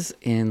 this is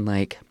in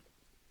like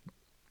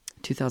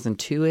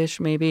 2002-ish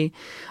maybe.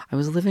 I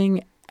was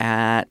living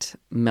at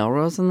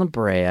Melrose and La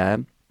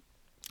Brea,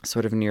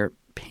 sort of near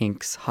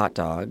Pink's Hot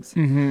Dogs.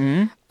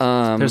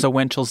 Mm-hmm. There's a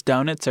Winchell's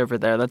Donuts over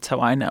there. That's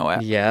how I know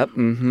it. Yep.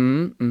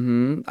 Mm-hmm.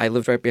 Mm-hmm. I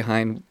lived right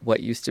behind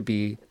what used to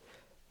be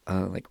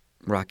like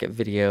Rocket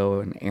Video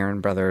and Aaron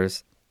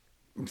Brothers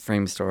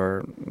frame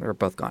store. They're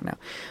both gone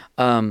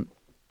now.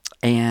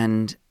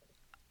 And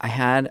I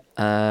had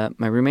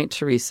my roommate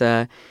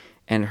Teresa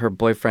and her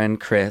boyfriend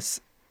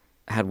Chris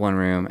had one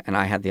room, and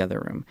I had the other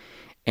room.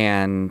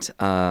 And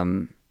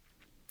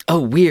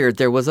weird,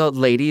 there was a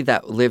lady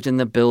that lived in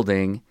the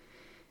building.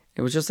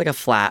 It was just like a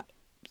flat,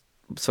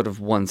 sort of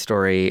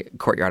one-story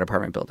courtyard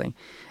apartment building.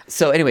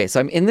 So anyway, so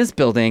I'm in this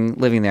building,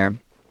 living there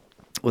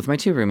with my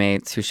two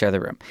roommates who share the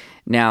room.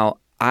 Now,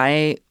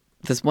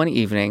 this one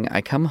evening,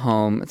 I come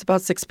home. It's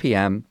about 6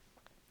 p.m.,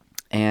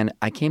 and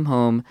I came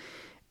home.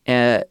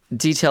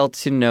 Detail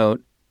to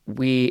note,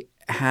 we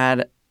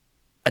had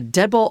a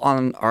deadbolt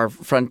on our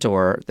front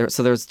door.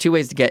 So there was two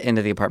ways to get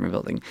into the apartment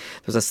building.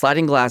 There was a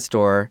sliding glass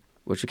door,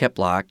 which we kept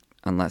locked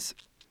unless,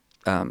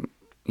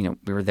 we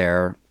were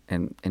there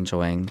and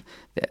enjoying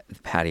the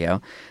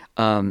patio.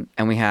 And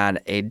we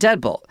had a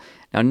deadbolt.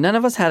 Now, none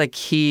of us had a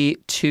key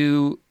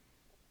to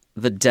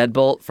the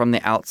deadbolt from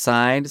the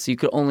outside, so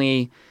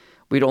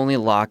we'd only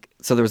lock.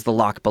 So there was the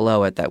lock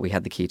below it that we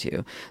had the key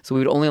to. So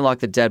we would only lock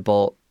the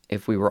deadbolt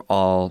if we were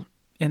all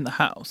in the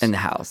house. And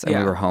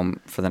we were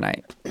home for the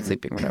night,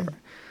 sleeping, whatever.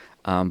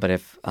 But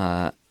if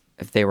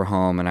they were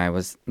home and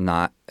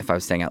if I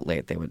was staying out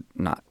late, they would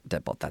not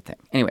deadbolt that thing.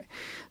 Anyway,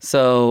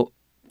 so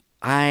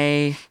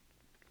I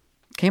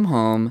came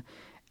home,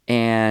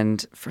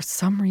 and for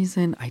some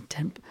reason I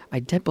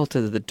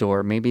deadbolted the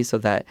door, maybe so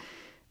that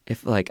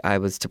if like I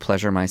was to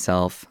pleasure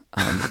myself,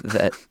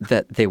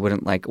 that they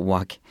wouldn't like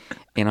walk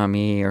in on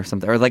me or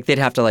something, or like they'd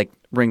have to like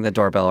ring the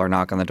doorbell or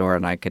knock on the door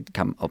and I could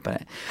come open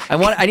it.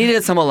 I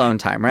needed some alone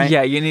time, right?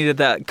 Yeah, you needed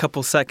that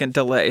couple second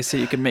delay so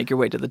you could make your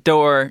way to the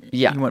door.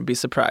 Yeah. You wouldn't be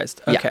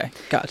surprised. Okay,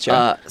 Yeah.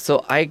 gotcha.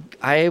 So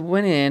I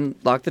went in,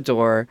 locked the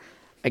door.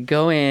 I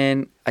go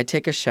in, I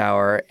take a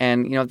shower,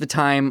 and at the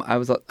time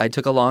I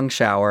took a long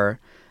shower.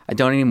 I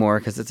don't anymore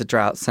because it's a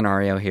drought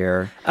scenario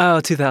here. Oh,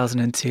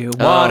 2002.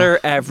 Water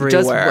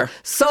everywhere.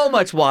 So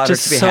much water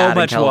Just to be so had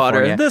much in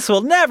California. water. This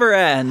will never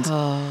end.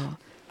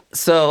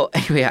 So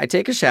anyway, I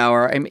take a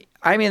shower.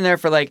 I'm in there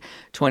for like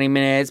 20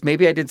 minutes.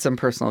 Maybe I did some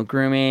personal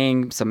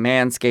grooming, some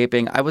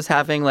manscaping.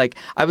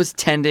 I was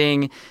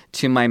tending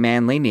to my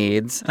manly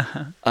needs.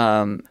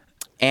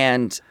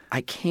 And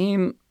I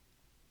came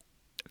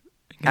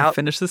out.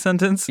 Finish the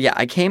sentence? Yeah,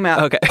 I came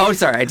out. Okay. Oh,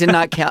 sorry. I did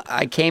not count.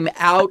 I came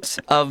out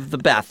of the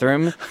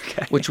bathroom,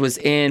 which was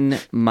in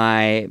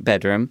my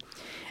bedroom.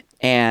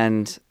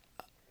 And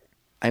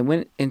I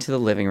went into the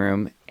living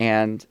room,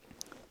 and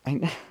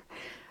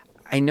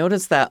I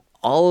noticed that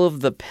all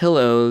of the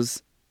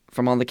pillows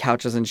from all the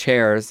couches and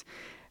chairs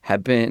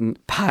had been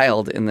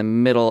piled in the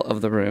middle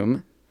of the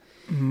room.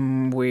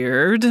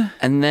 Weird.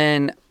 And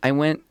then I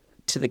went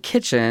to the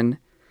kitchen,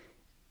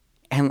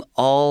 and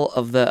all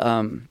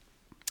the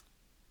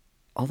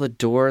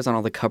doors on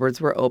all the cupboards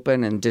were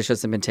open and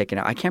dishes had been taken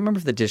out. I can't remember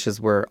if the dishes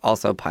were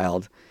also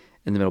piled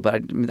in the middle, but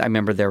I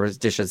remember there was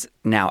dishes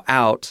now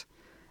out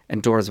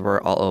and doors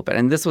were all open.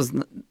 And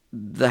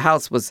the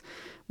house was,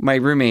 my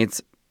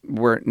roommates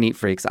were neat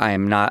freaks. I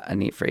am not a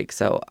neat freak,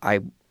 so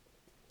I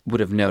would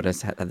have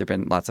noticed had there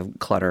been lots of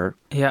clutter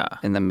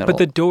in the middle. But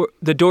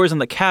the doors on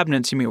the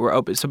cabinets, you mean, were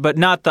open, but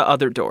not the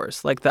other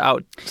doors, like the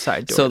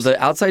outside doors. So the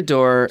outside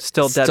door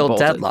still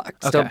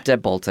deadlocked, still Okay.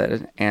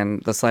 deadbolted,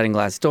 and the sliding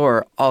glass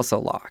door also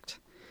locked.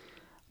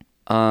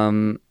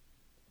 And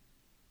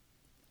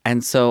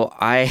so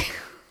I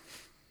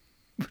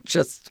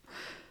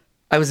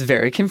was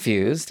very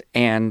confused,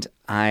 and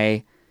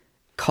I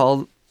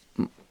called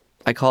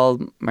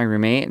my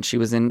roommate, and she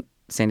was in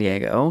San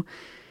Diego,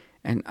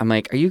 and I'm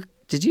like,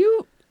 did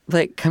you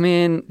like come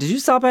in? Did you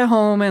stop at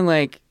home and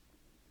like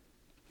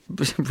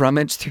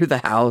rummage through the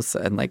house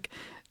and like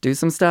do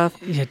some stuff?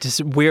 Yeah,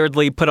 just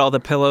weirdly put all the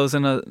pillows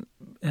in a...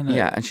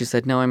 Yeah, and she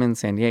said, no, I'm in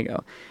San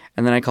Diego.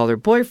 And then I called her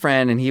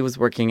boyfriend, and he was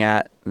working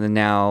at the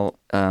now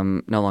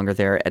no longer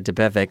there at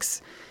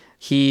DeBevics.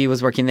 He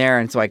was working there,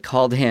 and so I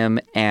called him,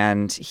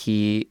 and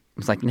he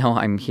was like, no,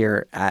 I'm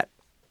here at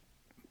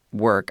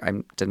work.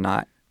 I did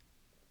not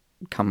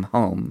come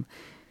home.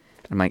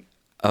 I'm like,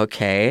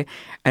 okay.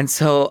 And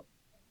so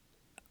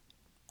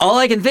all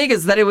I can think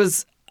is that it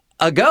was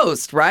a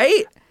ghost,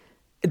 right?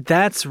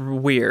 That's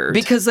weird.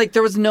 Because like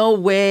there was no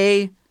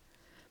way,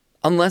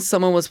 unless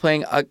someone was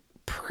playing a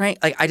prank,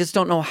 like I just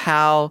don't know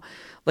how,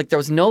 like there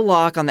was no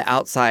lock on the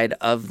outside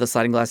of the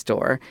sliding glass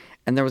door,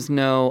 and there was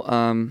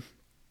no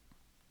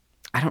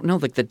I don't know,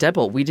 like the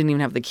deadbolt, we didn't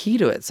even have the key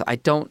to it, so I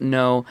don't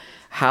know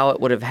how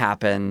it would have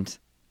happened.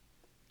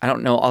 I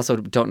don't know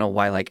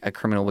why like a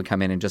criminal would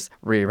come in and just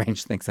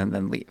rearrange things and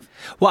then leave.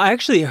 Well, I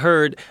actually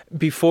heard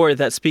before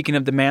that, speaking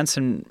of the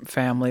Manson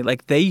family,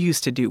 like they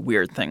used to do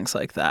weird things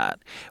like that,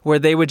 where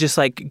they would just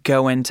like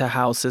go into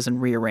houses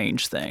and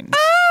rearrange things.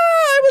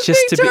 I was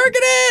just being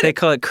targeted! They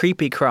call it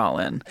creepy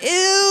crawling.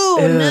 Ew,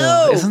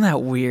 no! Isn't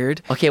that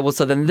weird? Okay, well,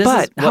 so then this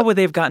But is... how would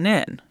they have gotten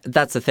in?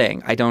 That's the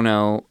thing. I don't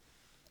know.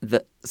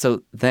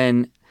 So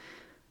then,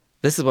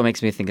 this is what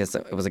makes me think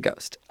it was a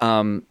ghost.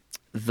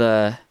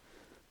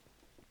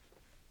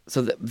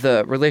 So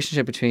the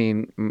relationship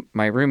between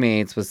my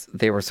roommates was,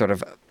 they were sort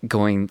of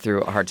going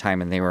through a hard time,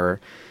 and they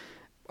were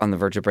on the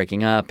verge of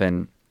breaking up,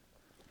 and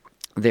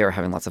they were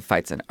having lots of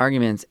fights and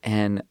arguments.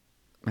 And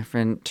my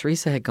friend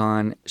Teresa had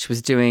gone, she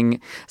was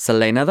doing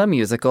Selena the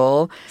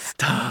musical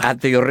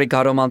at the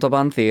Ricardo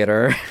Montalban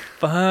Theater.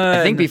 Fun.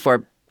 I think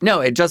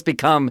it just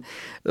become,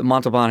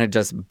 Montalban had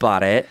just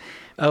bought it.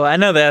 Oh, I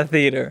know that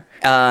theater.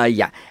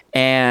 Yeah.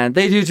 And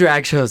they do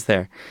drag shows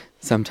there.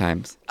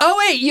 Sometimes. Oh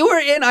wait, you were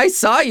in. I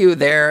saw you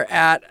there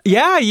at.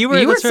 Yeah, you were.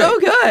 You were that's so right.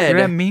 good. You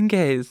were at Mean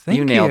Gaze. Thank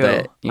you. You nailed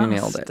it. You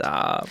nailed it.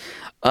 Stop.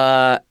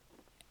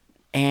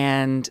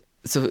 And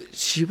so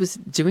she was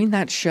doing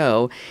that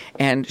show,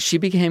 and she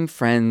became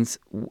friends.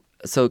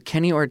 So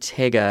Kenny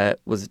Ortega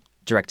was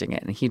directing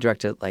it, and he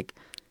directed like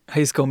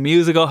High School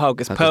Musical,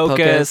 Hocus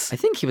Pocus. I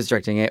think he was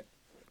directing it.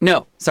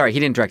 No, sorry, he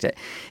didn't direct it.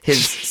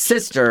 His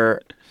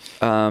sister,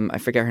 I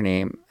forget her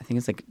name. I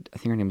think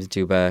her name is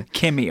Duba.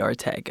 Kimmy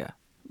Ortega.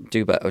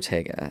 Duba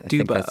Ortega.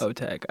 Duba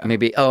Ortega.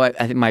 Maybe. Oh, I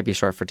think it might be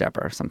short for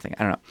Deborah or something.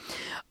 I don't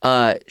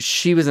know.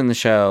 She was in the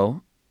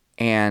show,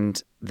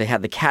 and they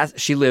had the cast.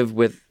 She lived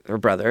with her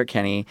brother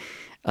Kenny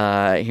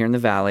here in the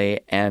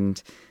Valley,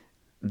 and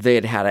they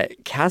had a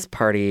cast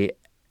party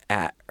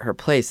at her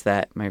place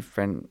that my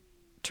friend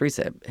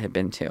Teresa had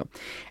been to.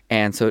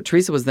 And so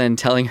Teresa was then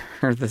telling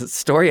her the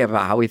story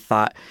about how we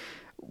thought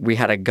we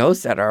had a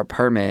ghost at our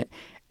apartment,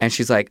 and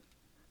she's like,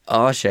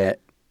 "Oh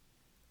shit,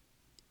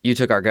 you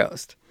took our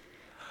ghost."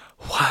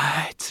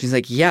 What? She's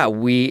like, yeah,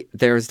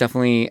 there's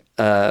definitely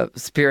a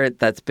spirit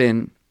that's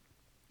been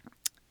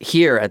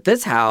here at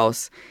this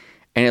house,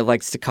 and it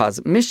likes to cause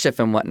mischief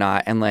and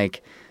whatnot. And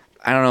like,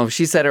 I don't know if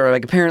she said it, or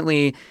like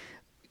apparently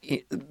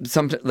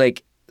some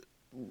like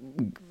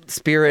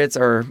spirits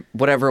or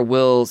whatever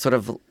will sort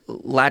of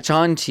latch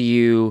on to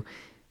you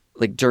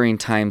like during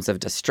times of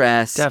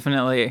distress.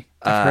 Definitely.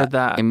 I've heard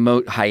that.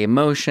 High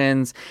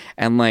emotions.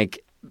 And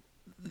like,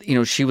 you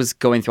know, she was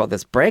going through all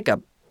this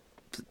breakup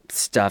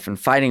stuff and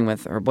fighting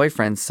with her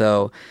boyfriend.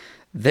 So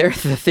the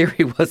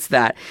theory was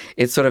that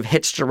it sort of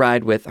hitched a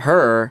ride with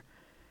her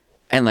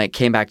and like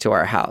came back to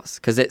our house.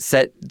 Because it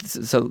said,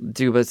 so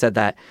Duba said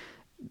that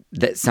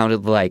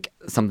sounded like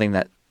something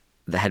that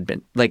had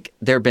been, like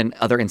there had been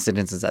other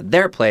incidences at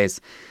their place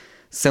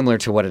similar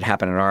to what had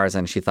happened at ours,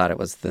 and she thought it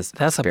was this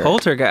That's spirit. a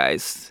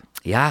poltergeist.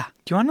 Yeah.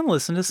 Do you want to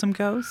listen to some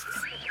ghosts?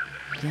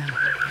 Yeah.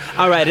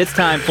 All right, it's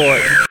time for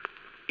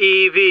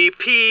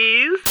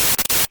EVPs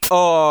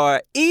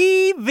or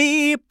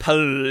EV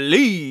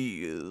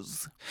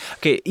Please.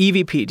 Okay,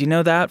 EVP. Do you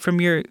know that from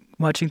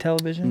watching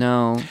television?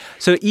 No.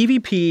 So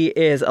EVP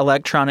is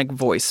electronic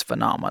voice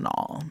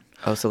phenomenon.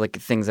 Oh, so like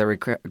things that are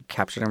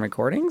captured in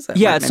recordings? That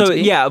Yeah, weren't meant so to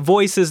be? yeah,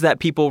 voices that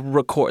people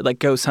record, like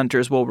ghost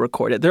hunters will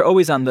record it. They're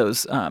always on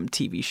those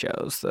TV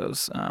shows,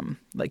 those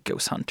like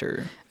Ghost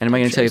Hunter. And am I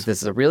going to tell you shows. if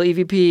this is a real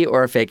EVP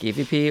or a fake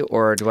EVP,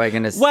 or do I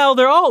going to? Well,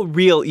 they're all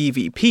real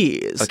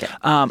EVPs. Okay.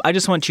 I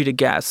just want you to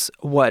guess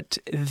what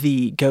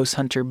the ghost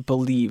hunter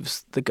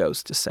believes the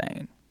ghost is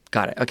saying.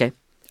 Got it. Okay.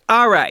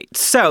 All right,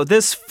 so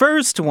this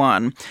first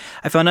one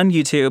I found on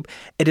YouTube.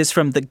 It is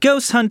from the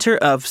Ghost Hunter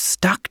of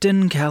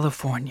Stockton,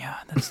 California.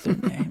 That's their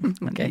name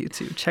on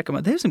YouTube. Check them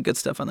out. There's some good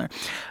stuff on there.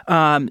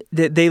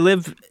 They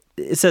live.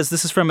 It says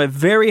this is from a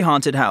very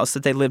haunted house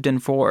that they lived in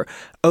for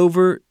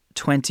over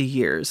 20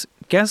 years.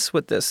 Guess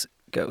what this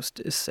ghost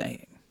is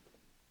saying?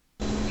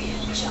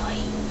 It's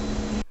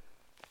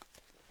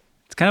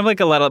kind of like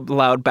a lot of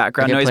loud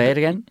background Okay, noise. play it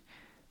again.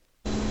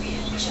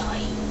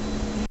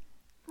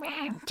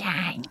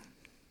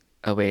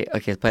 Oh wait.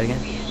 Okay, play it again.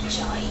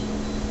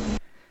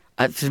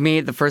 To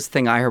me, the first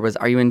thing I heard was,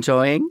 "Are you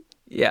enjoying?"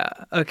 Yeah.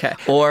 Okay.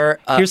 Or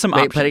Here's some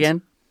wait, play it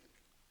options.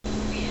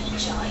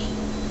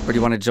 again. Or do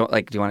you want to do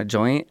you want a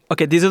joint?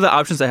 Okay, these are the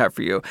options I have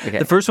for you. Okay.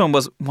 The first one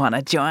was want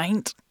a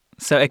joint.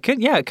 So it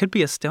could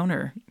be a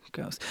stoner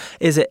ghost.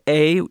 Is it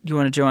A, you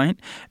want a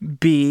joint?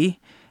 B,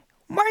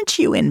 weren't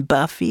you in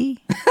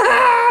Buffy?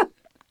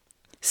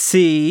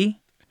 C,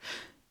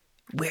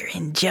 we're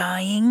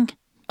enjoying?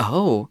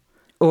 Oh,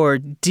 Or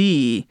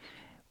D,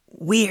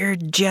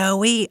 weird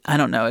Joey? I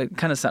don't know. It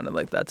kind of sounded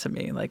like that to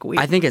me. Like we.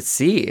 I think it's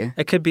C.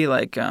 It could be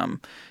like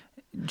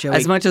Joey.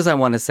 As much as I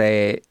want to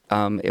say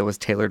it was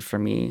tailored for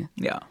me,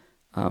 Yeah.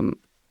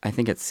 I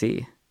think it's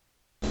C.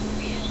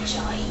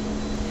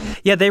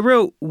 Yeah, they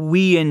wrote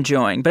we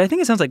enjoying, but I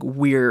think it sounds like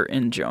we're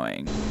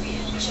enjoying.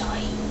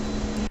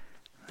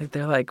 Like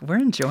they're like, we're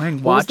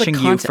enjoying What was the watching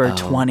you for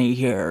content? Oh. 20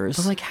 years.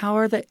 But like, how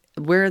are they?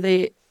 Where are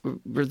they?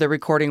 They're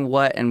recording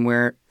what and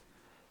where?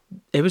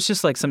 It was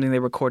just like something they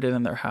recorded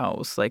in their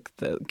house. Like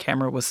the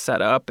camera was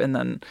set up and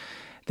then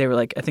they were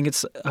like, I think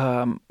it's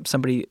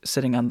somebody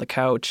sitting on the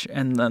couch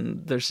and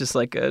then there's just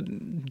like a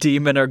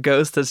demon or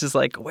ghost that's just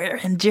like, we're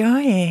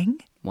enjoying.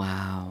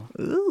 Wow.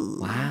 Ooh.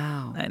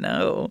 Wow. I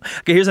know.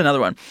 Okay, here's another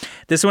one.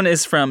 This one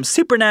is from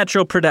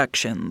Supernatural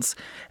Productions.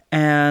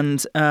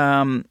 And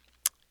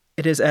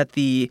it is at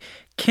the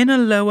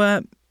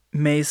Kinaloa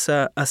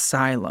Mesa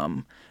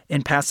Asylum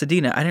in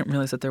Pasadena. I didn't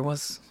realize that there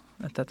was...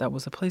 I thought that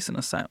was a place in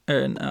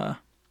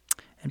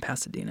in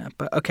Pasadena.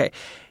 But okay,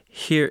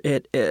 here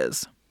it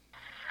is.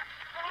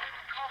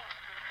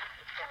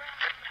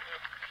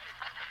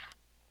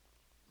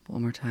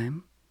 One more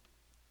time.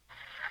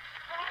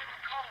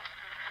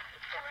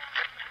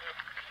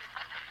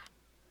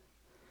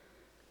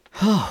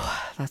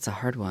 Oh, that's a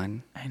hard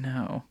one. I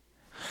know.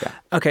 Yeah.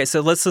 Okay,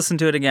 so let's listen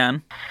to it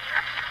again.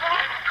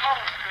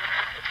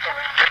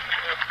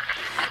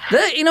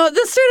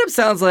 This straight up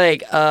sounds like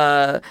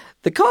the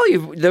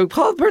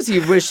person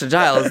you wish to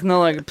dial is no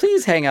longer.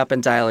 Please hang up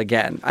and dial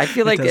again. I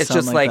feel like does it's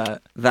sound just like like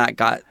that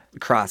got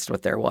crossed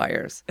with their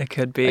wires. It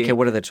could be. Okay,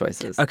 what are the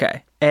choices?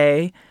 Okay.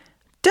 A,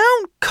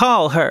 don't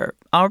call her,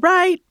 all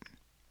right?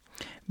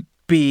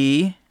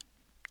 B,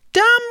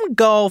 dumb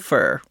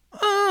golfer.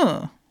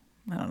 Oh,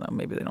 I don't know.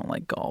 Maybe they don't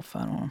like golf.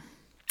 I don't know.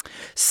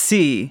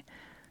 C,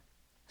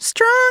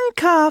 strong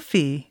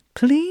coffee,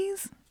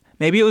 please.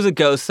 Maybe it was a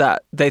ghost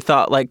that they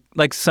thought like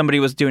somebody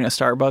was doing a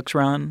Starbucks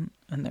run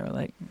and they were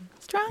like,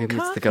 strong Maybe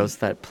coffee. it's the ghost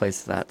that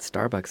placed that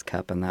Starbucks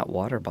cup and that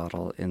water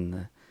bottle in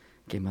the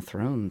Game of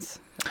Thrones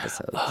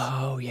episodes.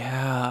 Oh,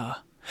 yeah.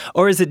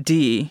 Or is it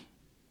D,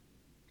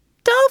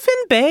 dolphin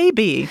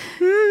baby?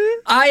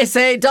 I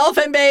say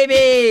dolphin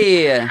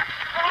baby.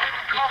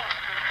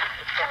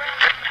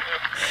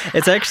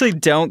 It's actually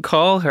don't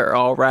call her,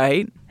 all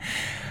right?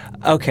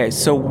 Okay,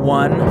 so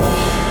one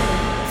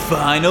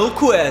final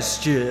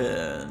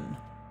question.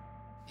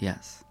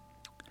 Yes.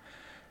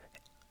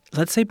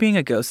 Let's say being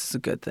a ghost is a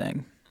good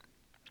thing.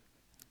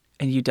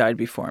 And you died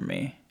before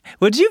me.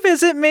 Would you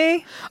visit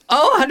me?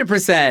 Oh,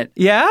 100%.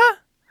 Yeah?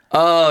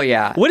 Oh,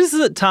 yeah. What is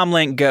the Tom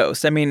Lank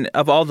ghost? I mean,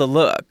 of all the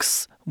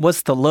looks,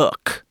 what's the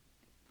look?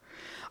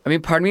 I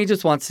mean, part of me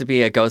just wants to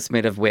be a ghost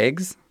made of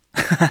wigs.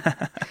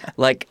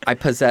 Like, I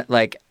possess,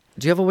 like,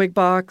 do you have a wig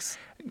box?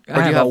 Or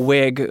I do you have a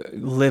wig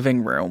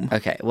living room.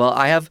 Okay. Well,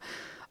 I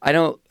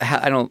don't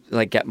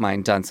like get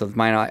mine done. So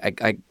mine,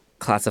 I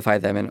classify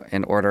them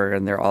in order,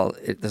 and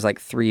there's like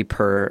 3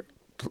 per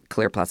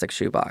clear plastic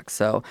shoebox.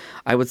 So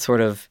I would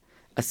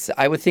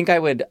I would think I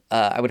would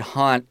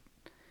haunt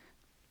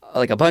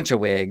like a bunch of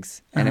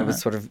wigs, and it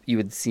was sort of, you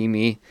would see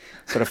me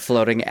sort of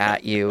floating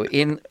at you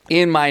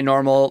in my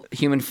normal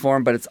human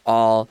form, but it's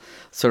all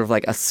sort of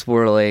like a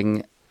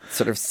swirling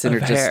sort of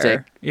synergistic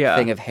hair. Yeah.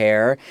 thing of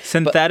hair.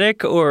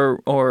 Synthetic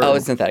or Oh,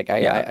 it's synthetic.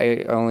 Yeah.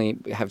 I only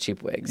have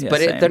cheap wigs. Yeah, but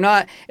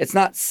same. it's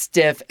not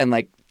stiff and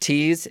like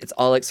teased. It's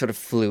all like sort of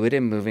fluid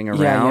and moving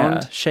around. Yeah.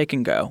 Shake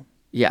and go.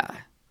 Yeah.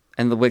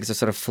 And the wigs are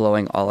sort of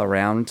flowing all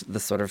around the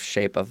sort of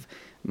shape of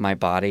my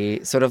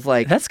body, sort of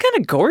like That's kind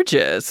of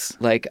gorgeous.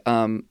 like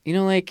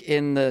like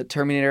in the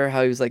Terminator,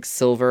 how he was like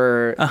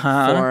silver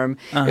form.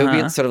 It would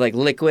be sort of like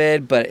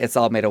liquid, but it's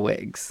all made of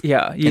wigs.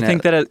 Yeah. You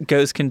think that a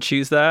ghost can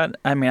choose that?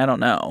 I mean, I don't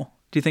know.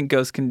 Do you think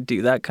ghosts can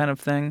do that kind of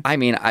thing? I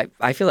mean,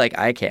 I feel like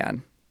I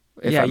can.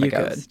 If I'm a you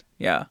ghost. could.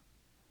 Yeah.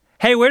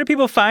 Hey, where do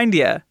people find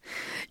you?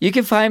 You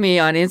can find me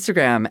on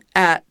Instagram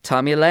at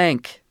Tommy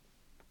Lank.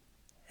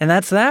 And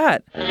that's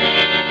that.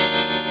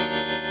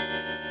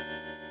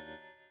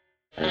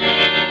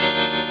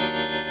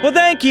 Well,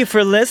 thank you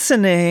for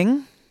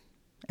listening.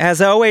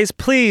 As always,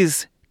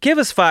 please give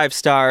us 5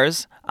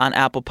 stars on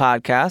Apple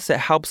Podcasts. It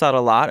helps out a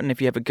lot. And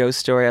if you have a ghost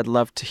story, I'd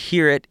love to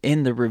hear it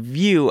in the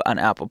review on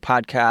Apple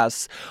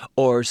Podcasts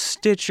or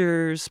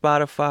Stitcher,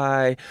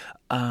 Spotify,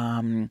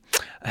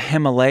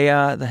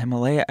 Himalaya, the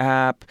Himalaya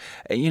app.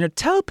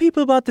 Tell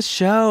people about the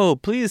show.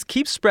 Please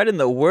keep spreading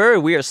the word.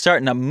 We are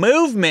starting a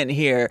movement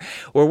here.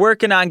 We're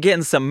working on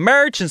getting some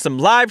merch and some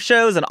live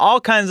shows and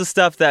all kinds of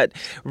stuff that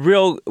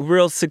real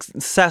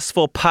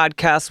successful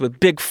podcasts with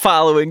big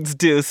followings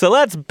do. So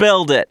let's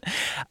build it.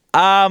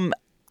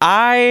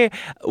 I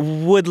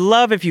would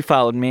love if you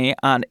followed me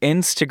on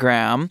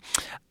Instagram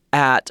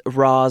at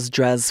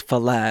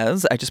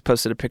Roz_Dres_Falaise. I just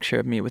posted a picture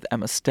of me with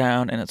Emma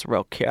Stone, and it's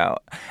real cute.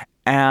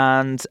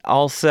 And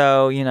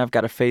also, I've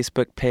got a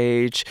Facebook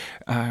page,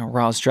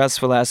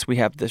 Roz_Dres_Falaise. We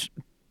have the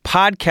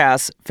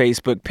podcast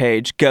Facebook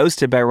page,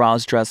 Ghosted by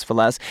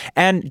Roz_Dres_Falaise.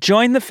 And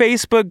join the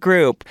Facebook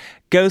group,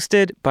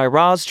 Ghosted by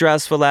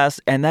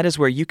Roz_Dres_Falaise. And that is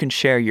where you can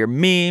share your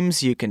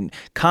memes, you can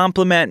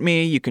compliment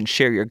me, you can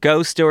share your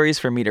ghost stories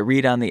for me to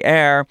read on the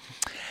air.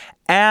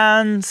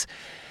 And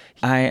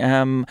I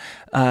am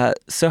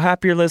so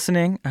happy you're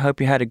listening. I hope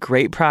you had a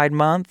great Pride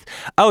Month.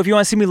 Oh, if you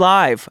want to see me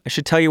live, I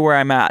should tell you where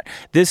I'm at.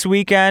 This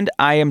weekend,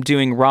 I am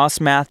doing Ross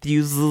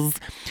Matthews'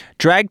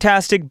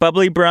 Dragtastic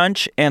Bubbly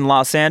Brunch in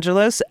Los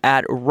Angeles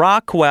at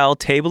Rockwell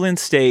Table and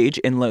Stage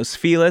in Los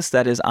Feliz.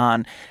 That is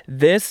on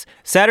this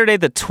Saturday,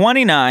 the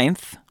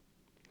 29th.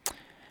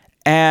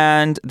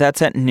 And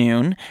that's at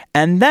noon.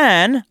 And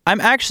then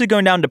I'm actually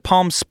going down to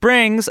Palm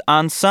Springs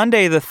on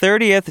Sunday, the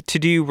 30th, to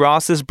do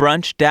Ross's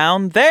brunch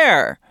down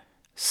there.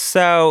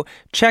 So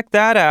check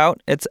that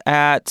out. It's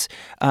at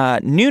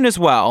noon as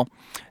well.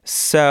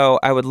 So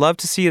I would love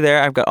to see you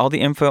there. I've got all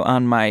the info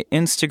on my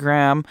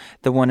Instagram.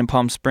 The one in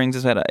Palm Springs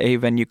is at a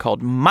venue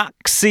called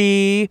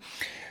Moxie.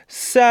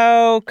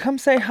 So come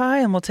say hi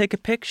and we'll take a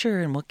picture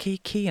and we'll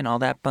kiki and all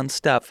that fun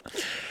stuff.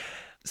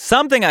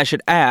 Something I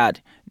should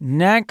add,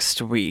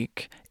 next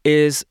week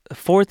is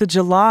 4th of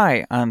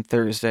July on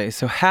Thursday.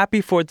 So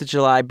happy 4th of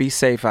July. Be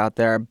safe out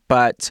there.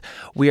 But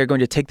we are going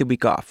to take the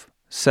week off.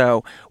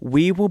 So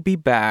we will be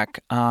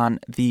back on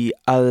the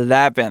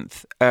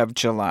 11th of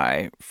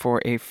July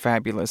for a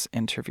fabulous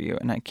interview,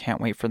 and I can't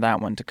wait for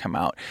that one to come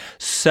out.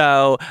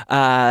 So,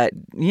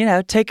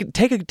 take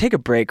a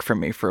break from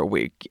me for a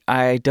week.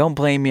 I don't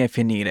blame you if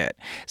you need it.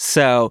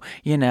 So,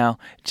 I'll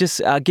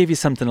give you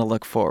something to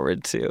look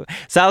forward to.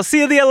 So I'll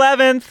see you the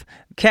 11th.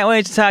 Can't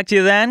wait to talk to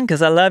you then,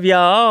 because I love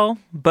y'all,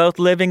 both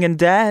living and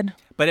dead.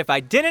 But if I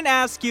didn't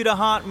ask you to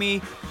haunt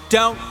me,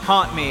 don't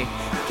haunt me.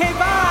 Okay,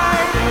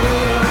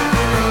 bye!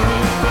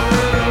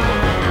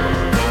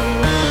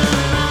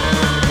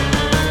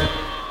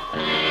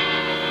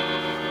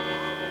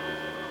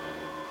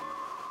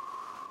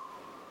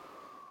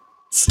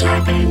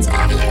 Starburns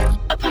Audio,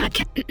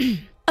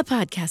 a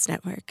podcast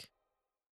network.